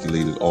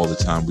ejaculated all the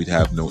time, we'd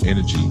have no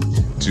energy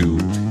to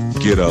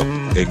get up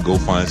and go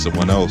find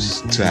someone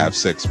else to have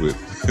sex with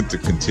to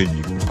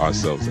continue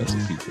ourselves as a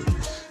people.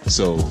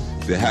 So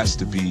there has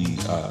to be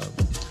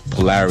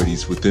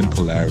polarities within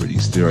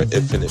polarities. There are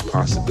infinite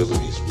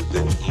possibilities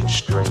within each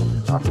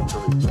stream.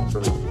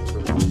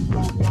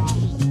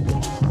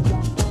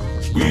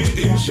 We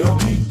is your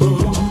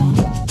people,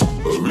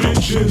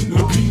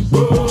 original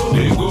people.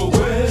 They go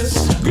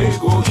west, they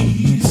go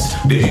east,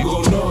 they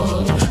go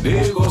north,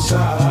 they go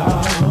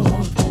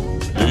south.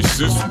 This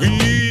is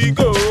we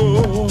go.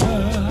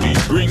 We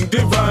bring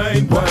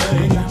divine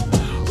wine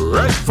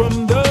right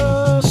from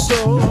the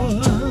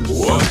source.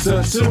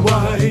 Water to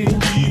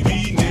wine.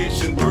 BB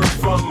Nation birth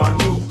from my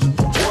new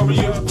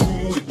warrior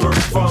crew. It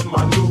birth from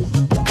my new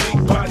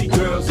big body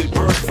girls. It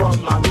birth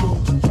from my new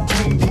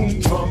boom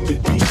boom from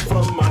it beat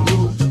from my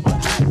new.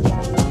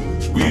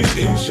 We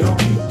is your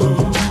people,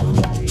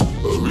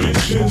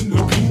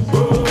 original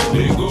people.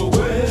 They go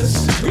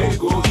west, they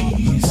go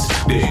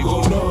east, they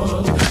go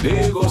north,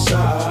 they go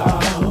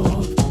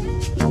south.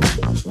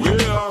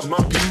 Where are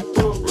my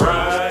people?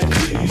 Right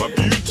here. My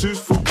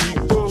beautiful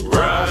people.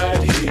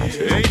 Right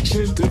here.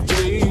 Ancient of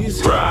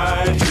days.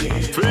 Right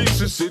here.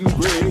 Faces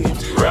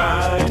engraved.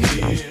 Right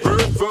here.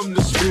 Birth from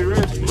the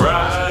spirit.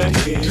 Right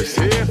here. Just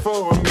here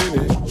for a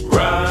minute.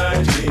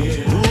 Right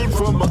here. Ruled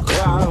from a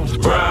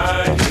cloud.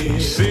 Right here.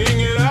 Sing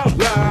it out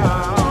loud.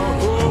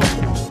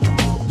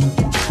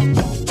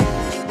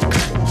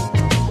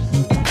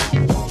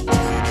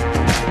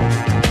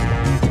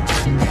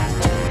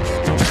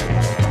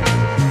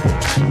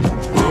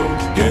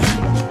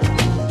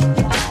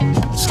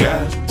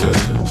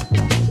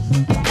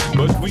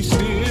 But we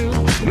still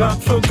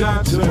not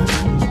forgotten.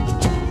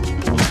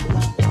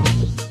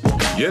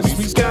 Yes,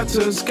 we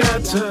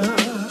scatter,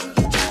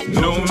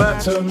 no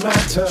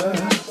matter.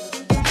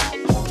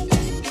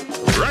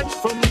 Right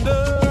from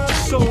the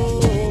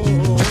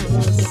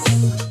source,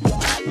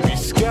 we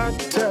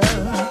scatter,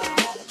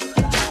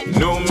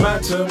 no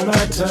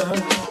matter.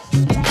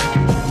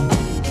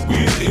 We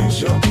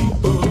is your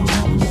people,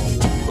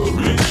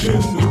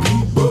 original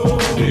people.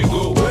 They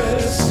go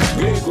west,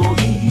 they go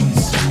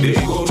east, they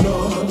go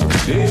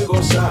north, they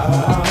go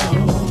south.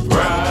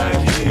 Right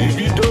here. If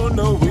you don't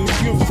know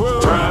where you're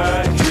from,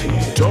 right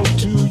here. Talk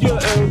to your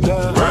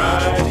elder,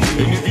 right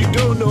here. And if you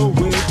don't know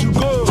where to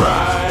go,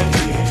 right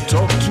here.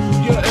 Talk to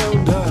your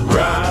elder,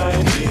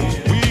 right here.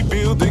 We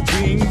build the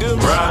kingdom,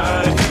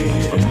 right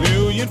here. 1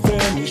 million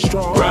families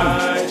strong,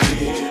 right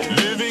here.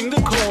 Living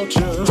the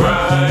culture,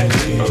 right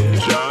here. Of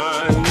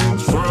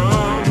giants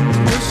from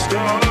the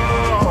stars.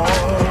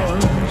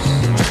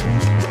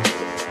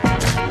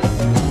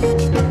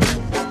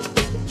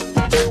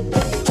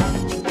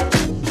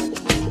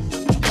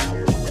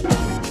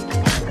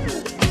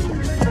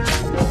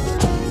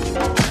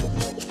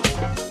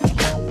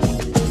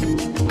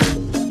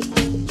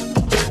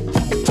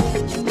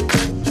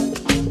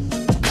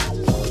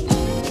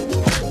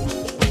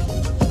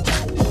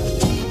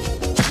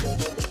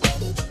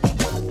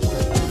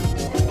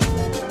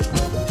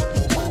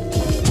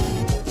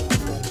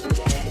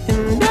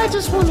 And I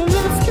just wanna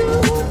love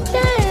you,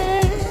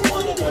 yeah.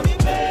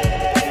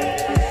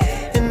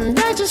 And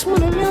I just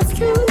wanna love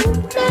you,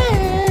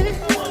 yeah.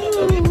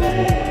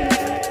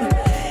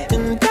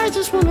 And I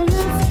just wanna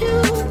love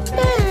you,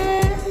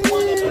 yeah.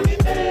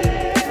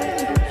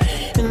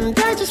 And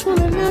I just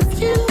wanna love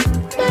you,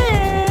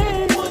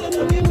 yeah.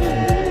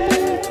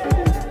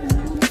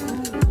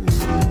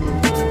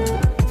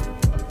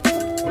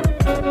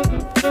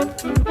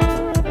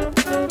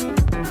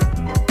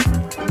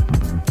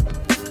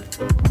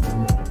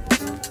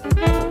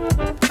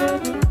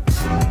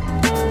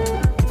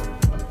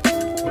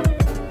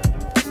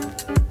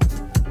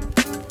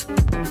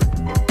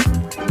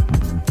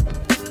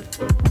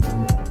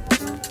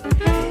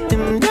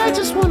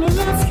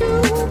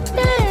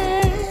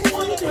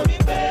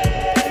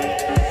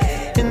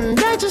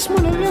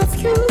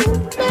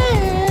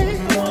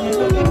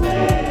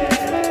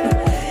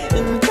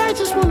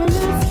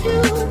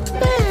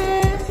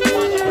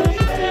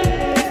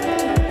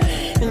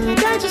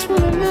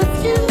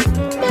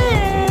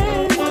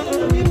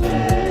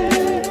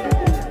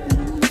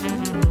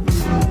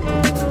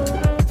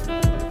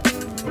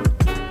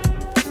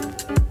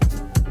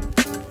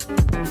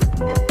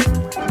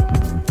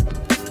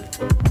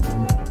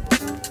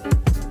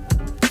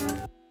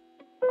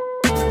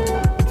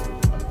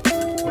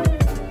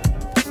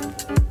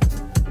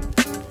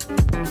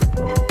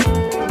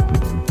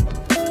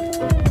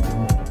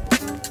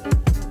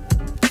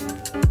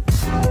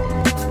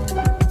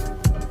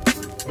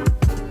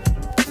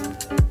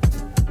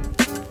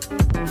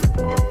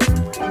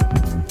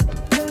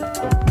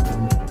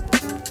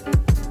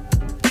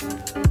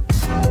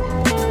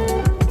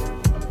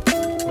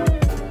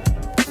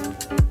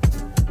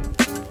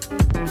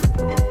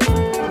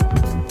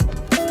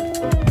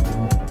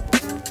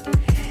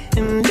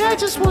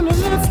 just wanna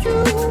love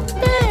you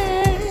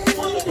back.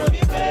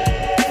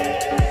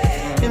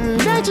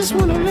 And I just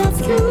wanna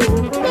love you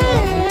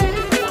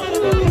back.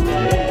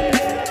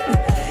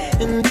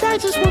 And I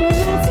just wanna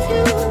love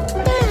you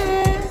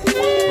back.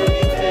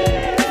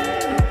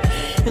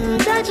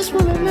 And I just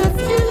wanna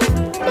love you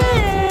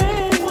back.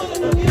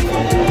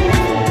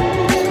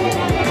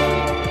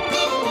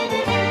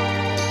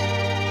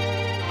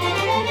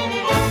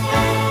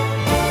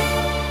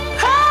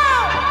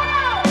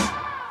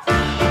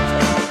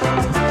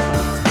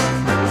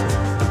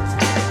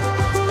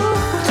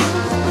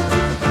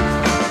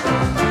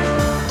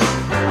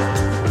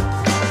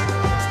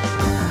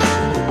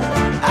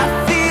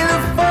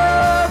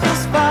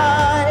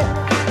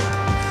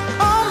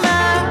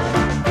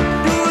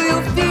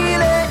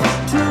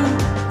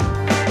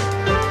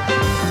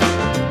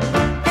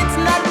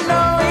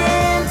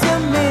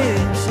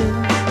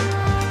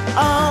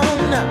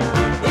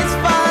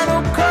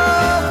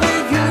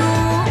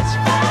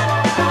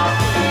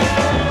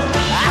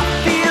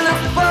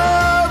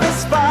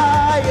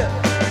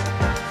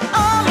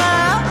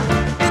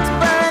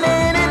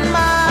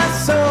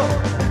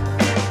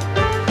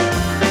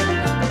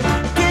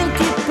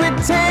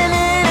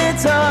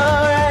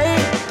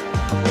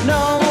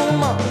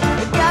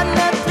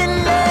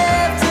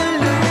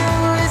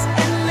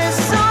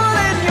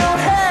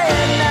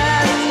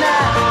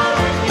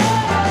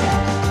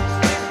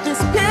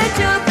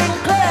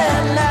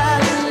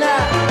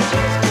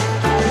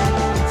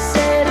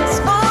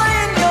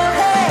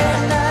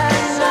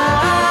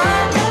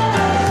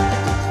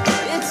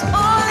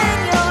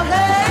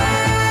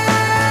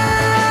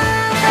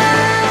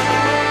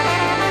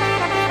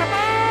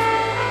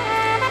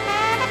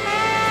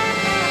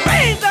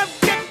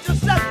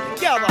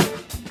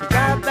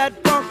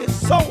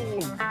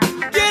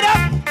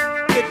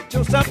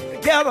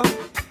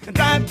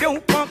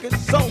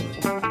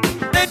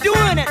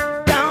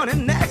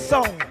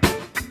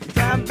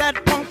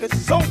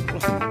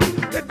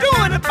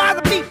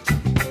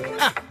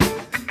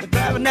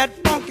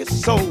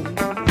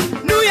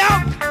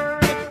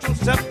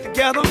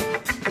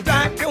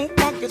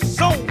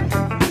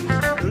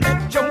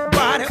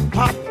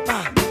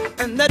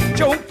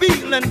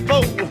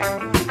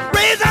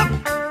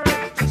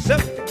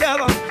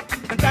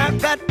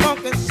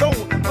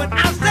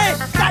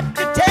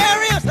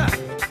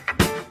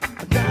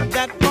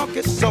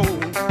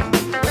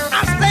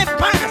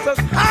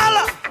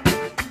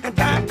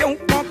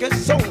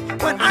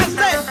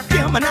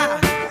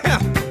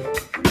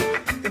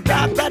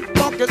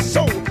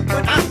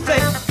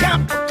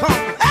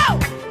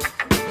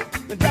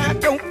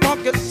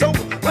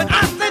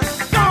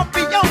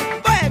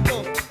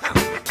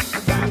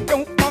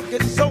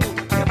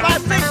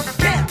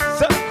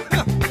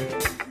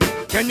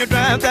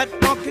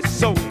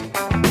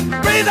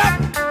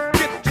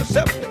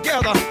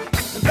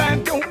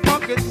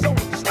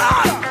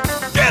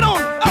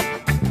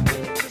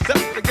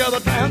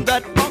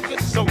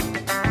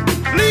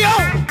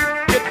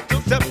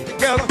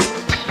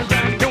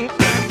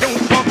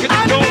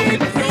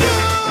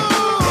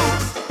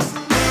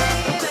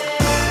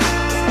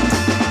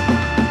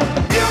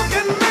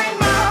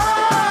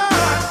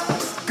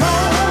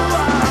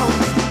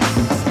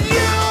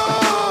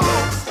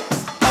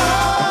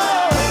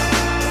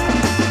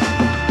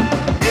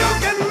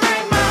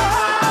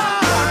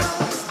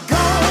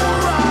 Go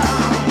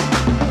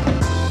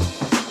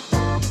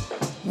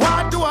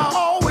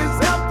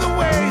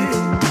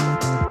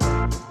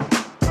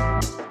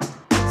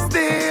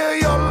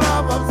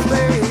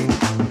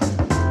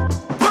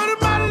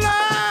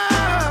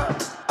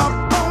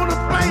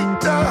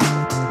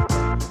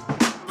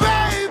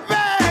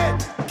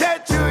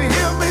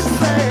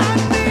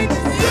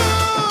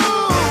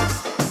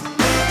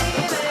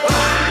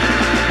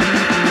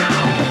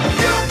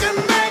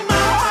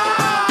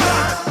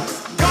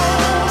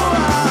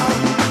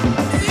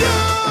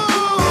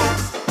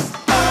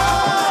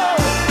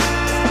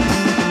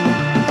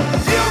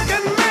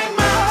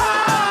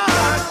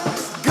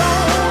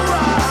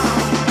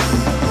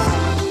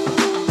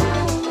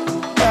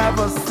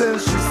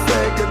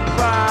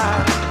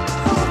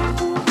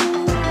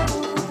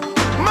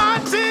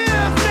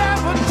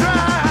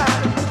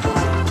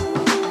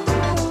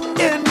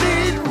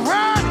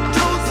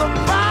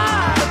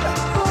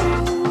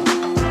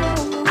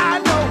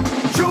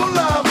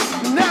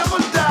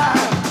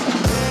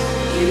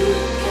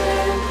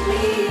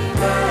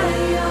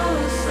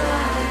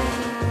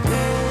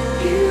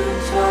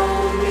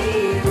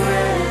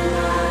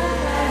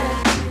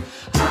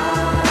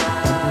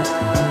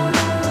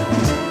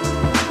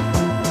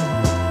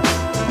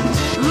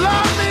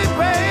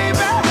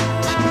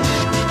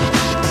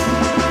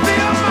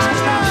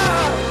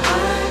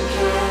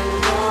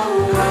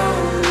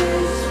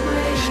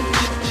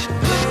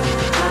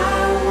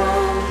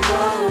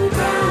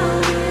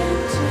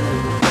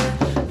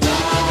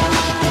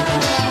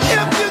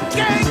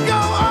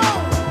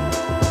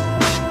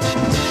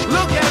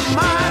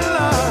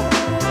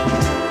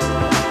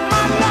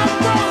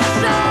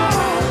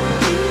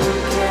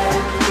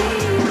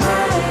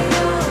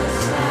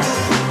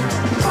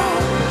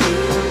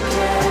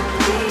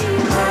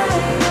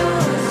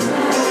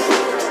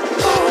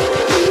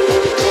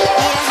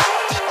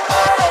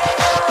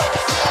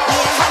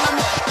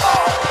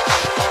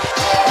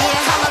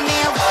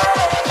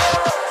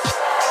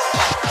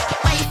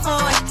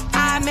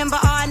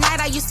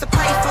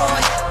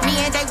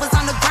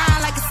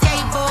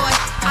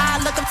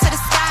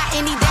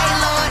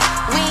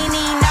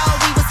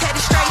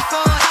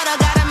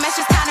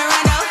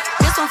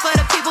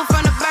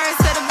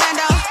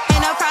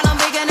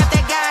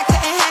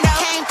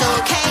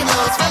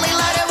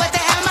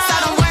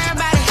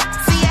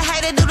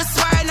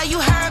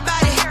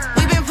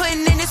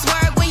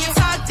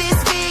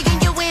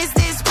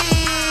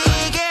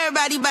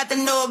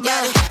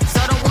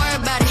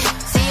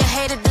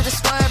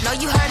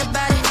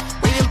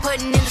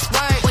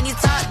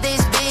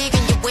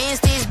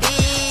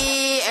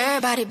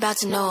about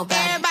to know about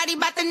it. Everybody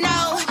about to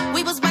know.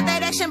 We was about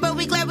that action, but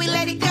we glad we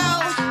let it go.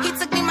 He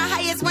took me my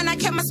highest when I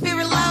kept my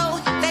spirit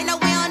low. They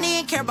know we don't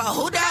even care about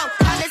who though.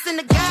 I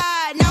listen to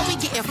God, now we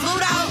getting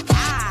flued out.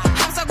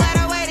 I'm so glad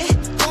I waited.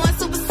 Going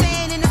Super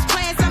Saiyan in this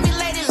plan,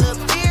 simulated.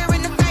 Look fear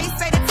in the face,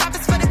 say the top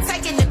is for the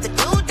taking. If the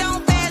dude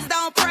don't fast,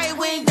 don't pray,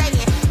 we ain't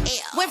dating.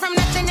 Went from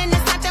nothing in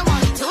this nothing,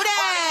 won't he do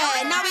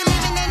that? Now we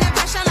living in the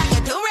pressure like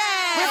a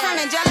do-rag. Went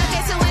from angelic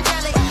to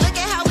angelic. Look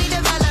at how we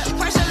develop.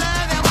 Pressure,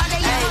 love, and why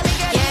they all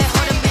together. Yeah,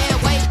 hold a man,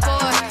 wait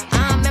for it.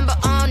 I remember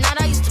all night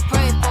I used to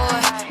pray for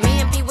it. Me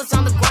and P was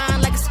on the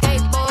grind like a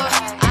skateboard.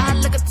 I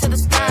look up to the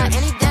sky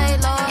any day,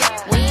 Lord.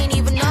 We ain't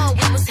even know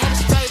we was headed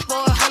straight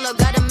for it. Hello,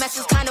 got a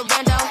message kinda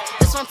random.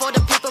 This one for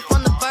the people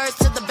from the birds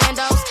to the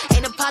bandos.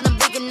 Ain't a problem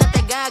big enough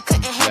that God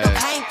couldn't handle.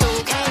 Came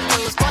through, can't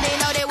lose. Boy, they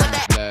know they with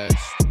that.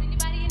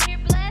 Anybody in here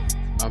blessed?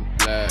 I'm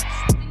blessed.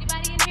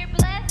 Anybody in here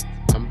blessed?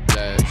 I'm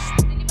blessed.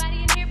 Anybody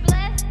in here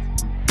blessed?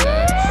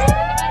 Blessed.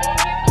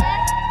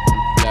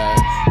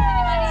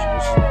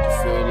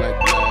 Feel like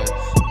blessed.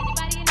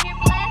 Anybody in here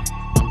blessed?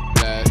 I'm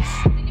blessed.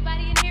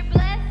 Anybody in here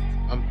blessed?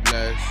 I'm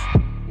blessed.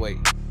 Wait,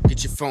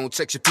 get your phone,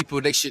 text your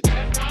people, they shit.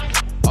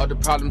 All the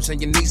problems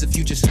and your needs if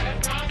you just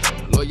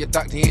lawyer,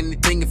 doctor,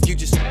 anything if you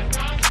just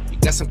you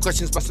got some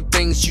questions about some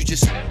things you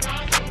just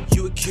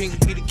you a king,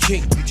 be the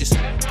king, you just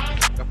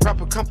got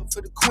proper comfort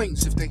for the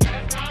queens if they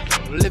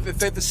live in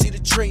favor, see the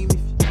dream.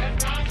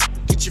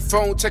 Get your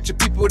phone, text your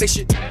people, they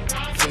shit.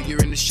 Feel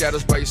you're in the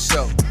shadows by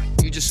yourself.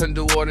 You just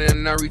underwater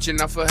and not reaching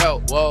out for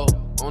help. Whoa,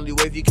 only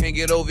wave you can't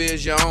get over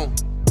is your own.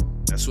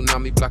 That's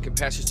tsunami blocking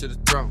passage to the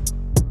throne.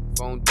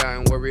 Phone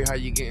dying, worry how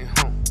you getting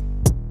home.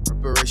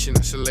 Preparation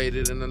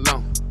isolated and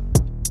alone.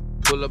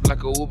 Pull up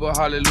like a Uber,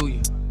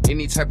 hallelujah.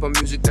 Any type of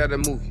music that'll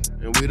move you.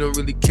 And we don't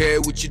really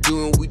care what you're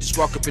doing, we just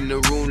walk up in the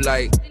room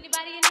like.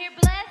 Anybody in here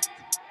blessed?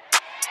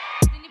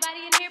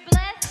 Anybody in here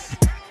blessed?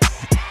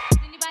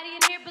 Anybody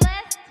in here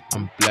blessed?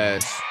 I'm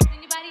blessed.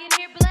 Anybody in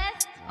here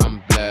blessed?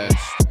 I'm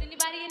blessed.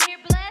 Anybody in here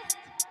blessed?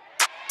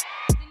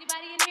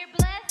 Anybody in here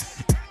blessed?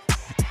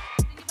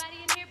 Anybody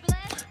in here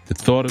blessed? The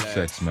thought of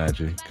sex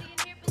magic,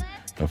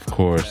 of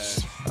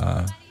course,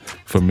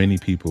 for many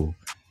people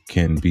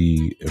can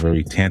be a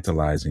very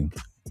tantalizing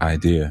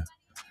idea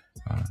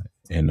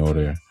in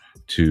order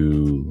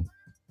to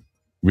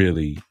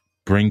really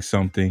bring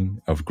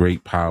something of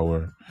great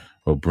power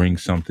or bring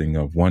something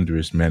of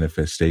wondrous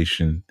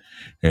manifestation.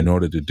 In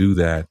order to do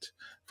that,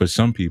 for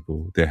some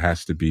people, there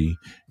has to be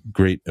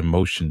great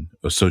emotion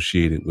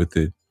associated with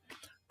it,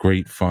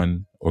 great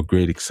fun or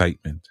great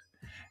excitement.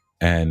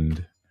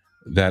 And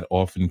that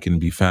often can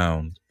be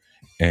found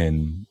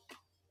in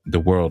the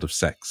world of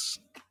sex.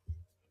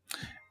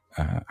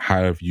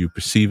 However you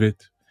perceive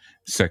it,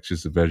 sex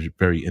is a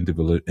very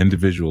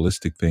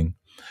individualistic thing,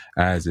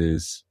 as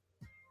is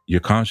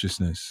your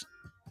consciousness,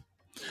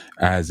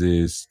 as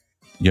is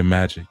your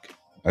magic.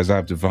 As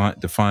I've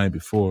defined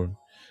before,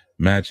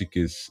 magic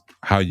is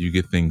how you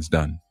get things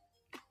done.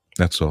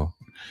 That's all.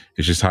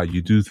 It's just how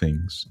you do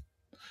things.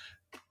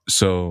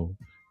 So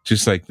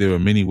just like there are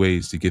many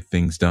ways to get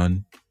things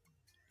done,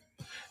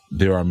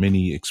 there are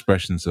many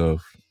expressions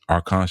of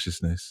our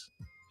consciousness,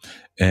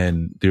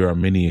 and there are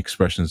many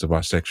expressions of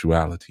our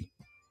sexuality.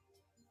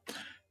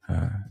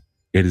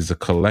 It is a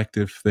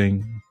collective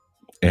thing,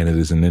 and it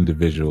is an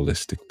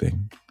individualistic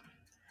thing.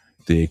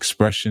 The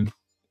expression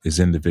is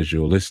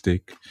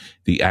individualistic.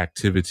 The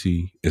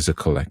activity is a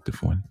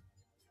collective one.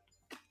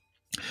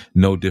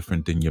 No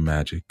different than your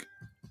magic.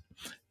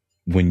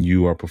 When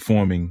you are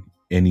performing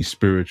any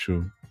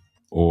spiritual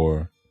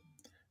or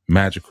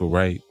magical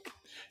rite,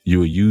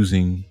 you are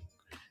using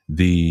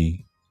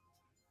the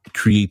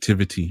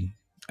creativity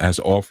as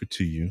offered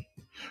to you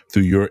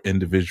through your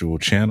individual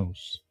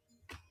channels,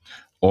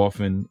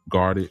 often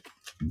guarded,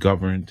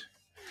 governed,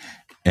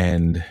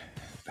 and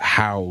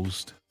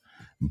housed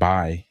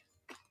by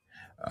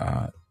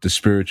the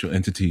spiritual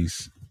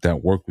entities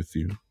that work with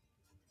you.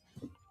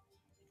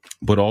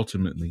 But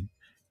ultimately,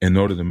 in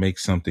order to make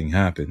something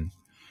happen,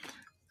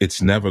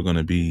 it's never going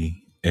to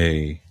be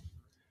an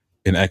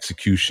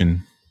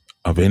execution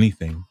of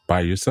anything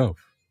by yourself.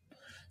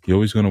 You're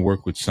always going to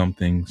work with some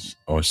things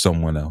or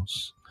someone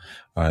else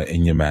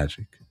in your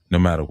magic, no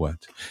matter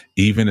what.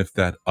 Even if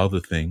that other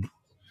thing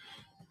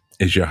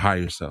is your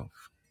higher self.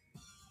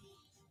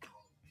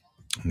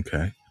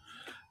 Okay?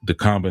 The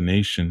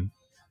combination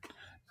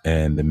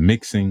and the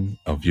mixing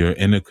of your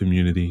inner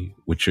community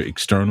with your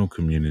external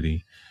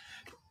community,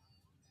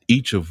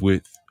 each of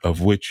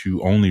which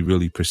you only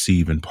really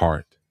perceive in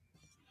part.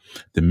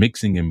 The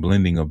mixing and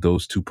blending of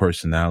those two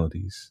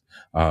personalities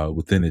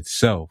within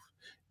itself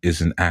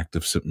is an act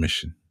of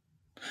submission,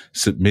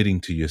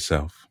 submitting to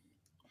yourself.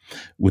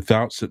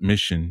 Without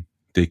submission,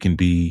 there can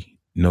be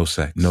no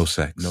sex, no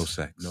sex, no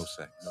sex, no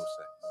sex, no sex, no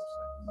sex.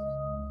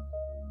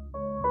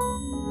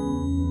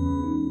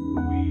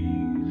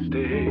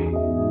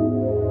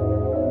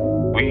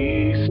 We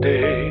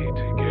stay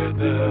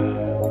together.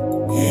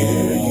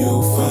 Here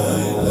you'll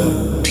find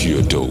love.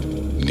 Pure dope,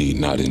 need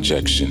not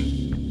injection.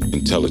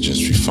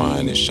 Intelligence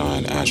refine and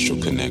shine astral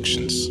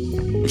connections.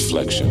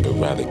 reflection, but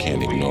rather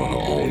can't ignore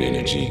her own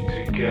energy.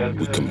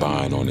 We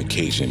combine on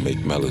occasion,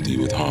 make melody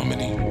with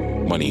harmony.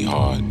 Money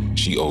hard,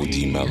 she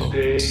OD mellow.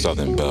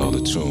 Southern belle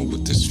attuned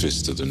with this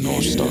fist of the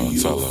North Star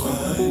fellow.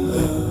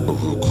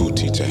 Haru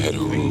Kuti to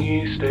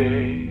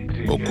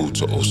Hedaru, Ogu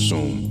to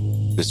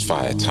Osun. This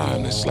fire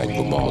timeless like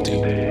Grimaldi.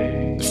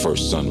 The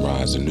first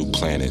sunrise, a new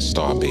planet,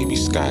 star baby,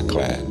 sky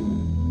clad.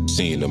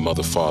 Seeing the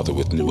mother father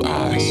with new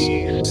eyes.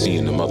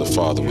 Seeing the mother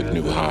father with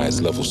new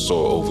highs. Level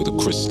soar over the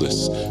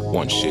chrysalis.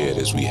 One shared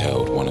as we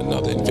held one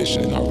another,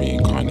 envisioning our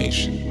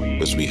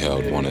reincarnation. As we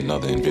held one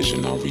another,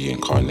 envisioning our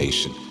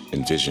reincarnation.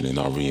 Envisioning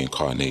our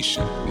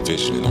reincarnation.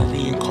 Envisioning our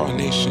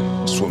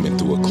reincarnation. Swimming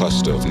through a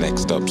cluster of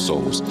next up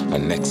souls. A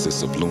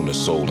nexus of lunar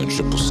soul and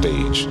triple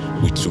stage.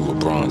 We two are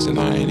bronze and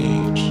iron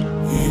age.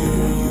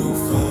 Here you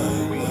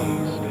find me.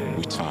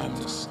 We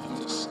timeless.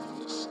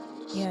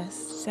 Yes,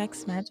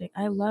 Sex Magic.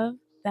 I love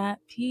that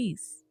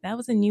piece. That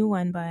was a new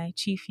one by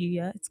Chief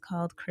Yuya. It's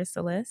called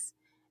Chrysalis,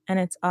 and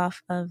it's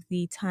off of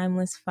the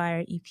Timeless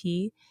Fire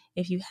EP.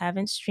 If you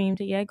haven't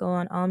streamed it yet, go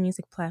on all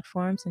music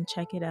platforms and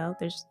check it out.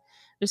 There's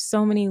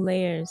so many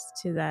layers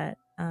to that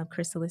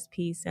Chrysalis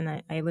piece, and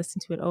I listen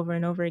to it over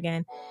and over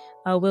again.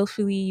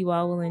 Willfully, you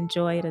all will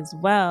enjoy it as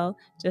well,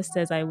 just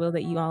as I will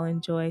that you all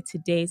enjoy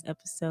today's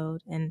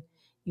episode, and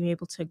you're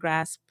able to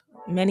grasp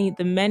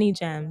the many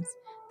gems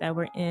that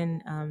were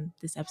in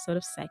this episode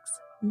of Sex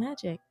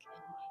Magic.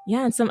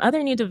 Yeah, and some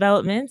other new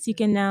developments. You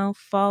can now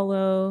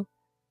follow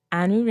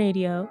Anu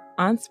Radio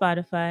on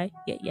Spotify,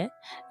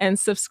 and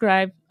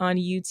subscribe on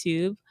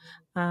YouTube.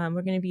 We're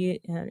going to be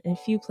in a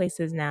few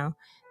places now.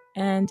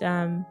 And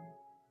I'm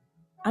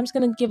just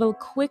going to give a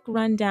quick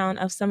rundown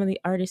of some of the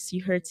artists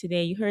you heard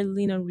today. You heard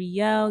Lena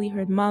Riel, you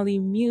heard Molly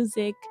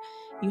Music,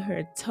 you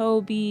heard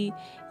Toby,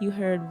 you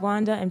heard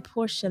Wanda and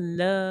Portia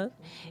Love,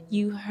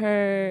 you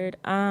heard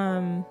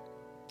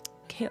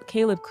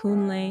Caleb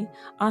Kunle,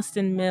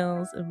 Austin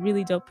Mills, a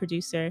really dope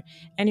producer,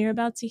 and you're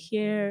about to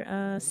hear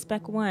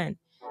Spec One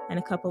and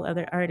a couple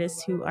other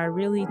artists who are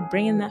really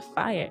bringing that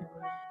fire.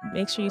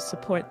 Make sure you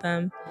support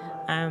them.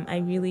 I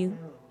really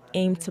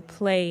aim to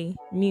play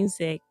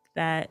music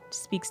that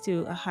speaks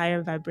to a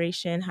higher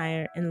vibration,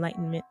 higher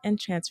enlightenment and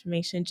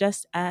transformation,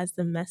 just as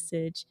the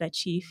message that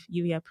Chief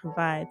Yuya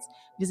provides.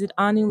 Visit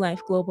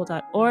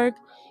anulifeglobal.org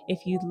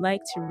if you'd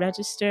like to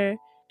register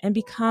and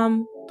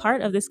become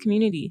part of this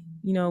community.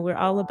 You know, we're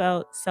all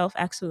about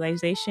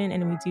self-actualization,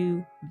 and we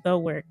do the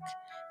work.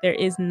 There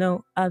is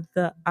no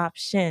other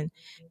option.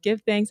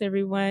 Give thanks,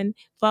 everyone.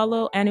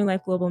 Follow Anu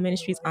Life Global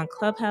Ministries on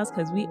Clubhouse,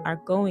 because we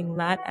are going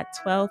live at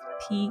 12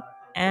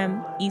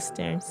 p.m.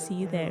 Eastern. See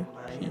you there.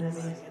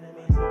 Peace.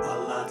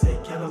 Allah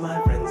take care of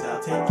my friends, I'll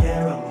take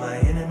care of my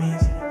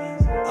enemies.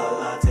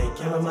 Allah take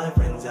care of my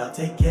friends, I'll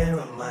take care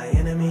of my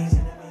enemies.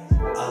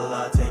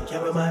 Allah take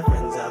care of my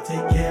friends, I'll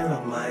take care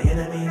of my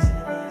enemies.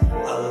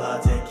 Allah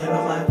take care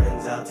of my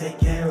friends, I'll take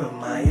care of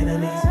my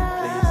enemies.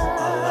 Please,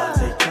 Allah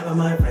take care of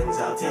my friends,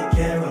 I'll take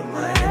care of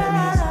my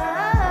enemies.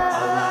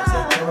 Allah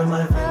take care of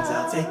my friends,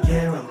 I'll take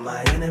care of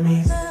my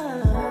enemies.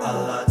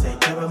 Allah take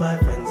care of my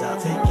friends,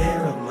 I'll take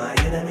care of my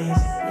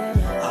enemies.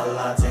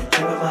 Allah take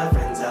care of my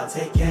friends, I'll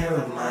take care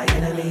of my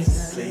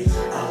enemies. Please,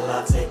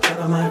 Allah take care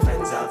of my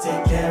friends, I'll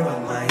take care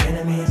of my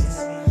enemies.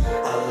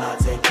 Allah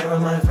take care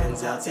of my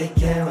friends, I'll take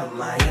care of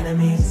my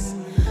enemies.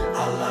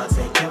 Allah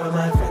take care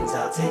of my friends, I'll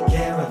take care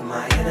of my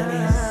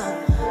enemies.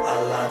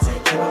 Allah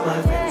take care of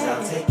my friends,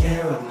 I'll take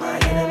care of my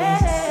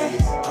enemies.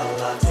 Please,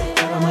 Allah take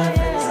care of my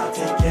friends, I'll take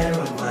care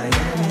of my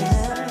enemies.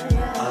 Allah take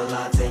care of my friends, I'll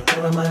take care of my enemies. Allah take care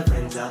of my friends,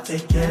 I'll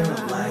take care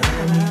of my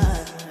enemies.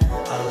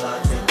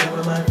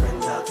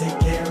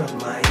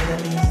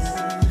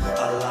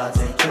 Allah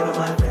take care of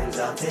my friends,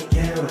 I'll take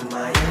care of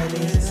my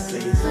enemies.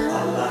 Please,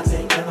 Allah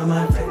take care of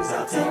my friends,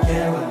 I'll take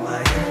care of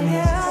my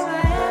enemies.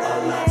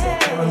 Allah take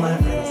care of my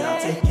friends,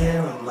 I'll take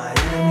care of my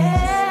enemies.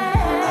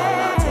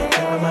 Allah take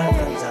care of my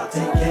friends, I'll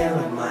take care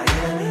of my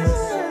enemies.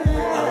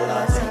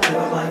 Allah take care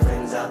of my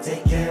friends, I'll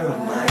take care of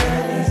my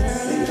enemies.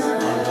 Please,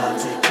 Allah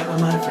take care of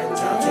my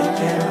friends, I'll take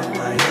care of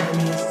my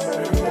enemies.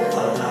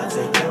 Allah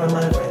take care of my friends, I'll take care of my enemies. Allah take care of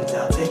my friends,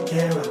 I'll take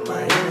care of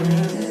my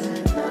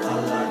enemies.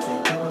 Allah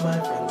take care of my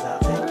friends, I'll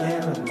take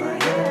care of my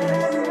enemies.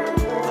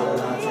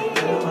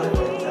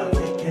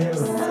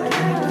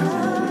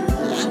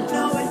 I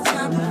know it's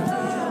time to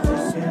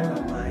feel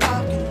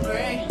dark and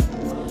gray,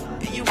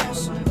 and you want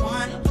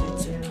someone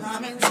to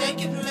come and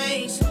take your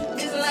place.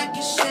 It's like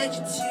you shed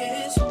your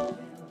tears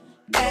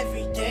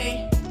every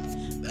day,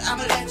 but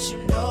I'ma let you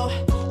know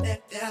that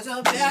there's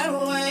a better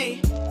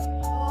way.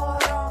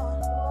 Hold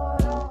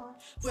on,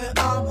 we're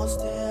almost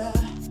there.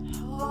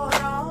 Hold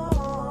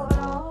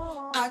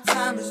on, our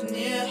time is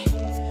near.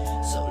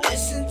 So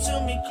listen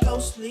to me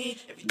closely.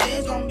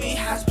 Everything's gonna be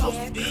how it's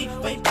supposed to be.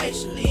 Wait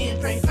patiently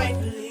and pray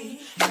faithfully,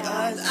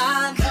 'cause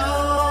I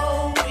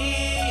know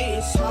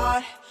it's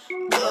hard,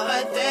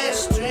 but there's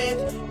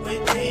strength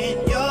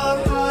within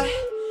your heart.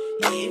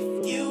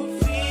 If you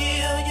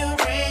feel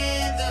you're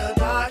in the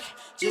dark,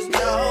 just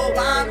know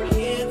I'm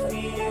here for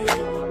you.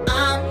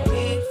 I'm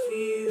here for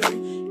you.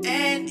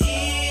 And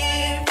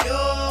if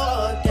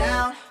you're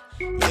down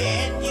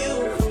and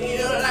you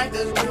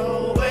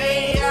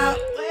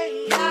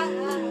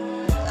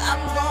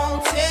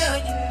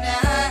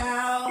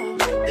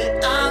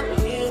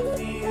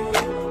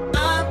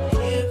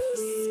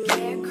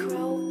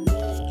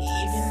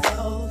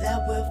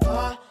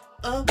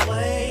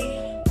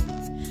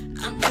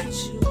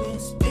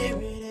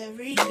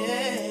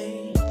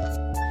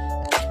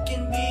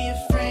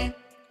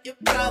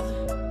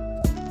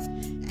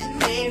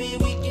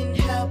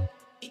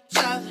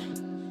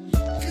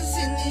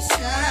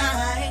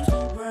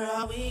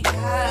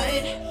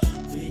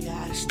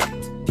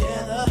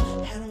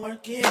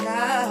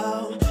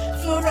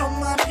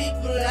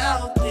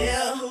out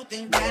there who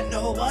think that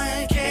no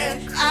one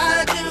cares.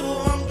 I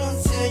do, I'm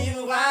gonna tell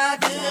you I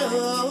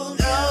do.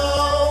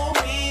 No,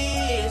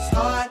 it's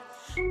hard,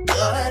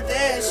 but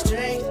there's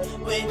strength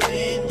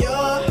within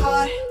your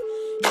heart.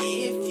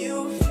 If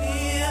you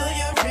feel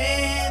you're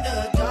in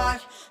the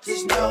dark,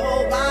 just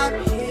know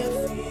I'm here.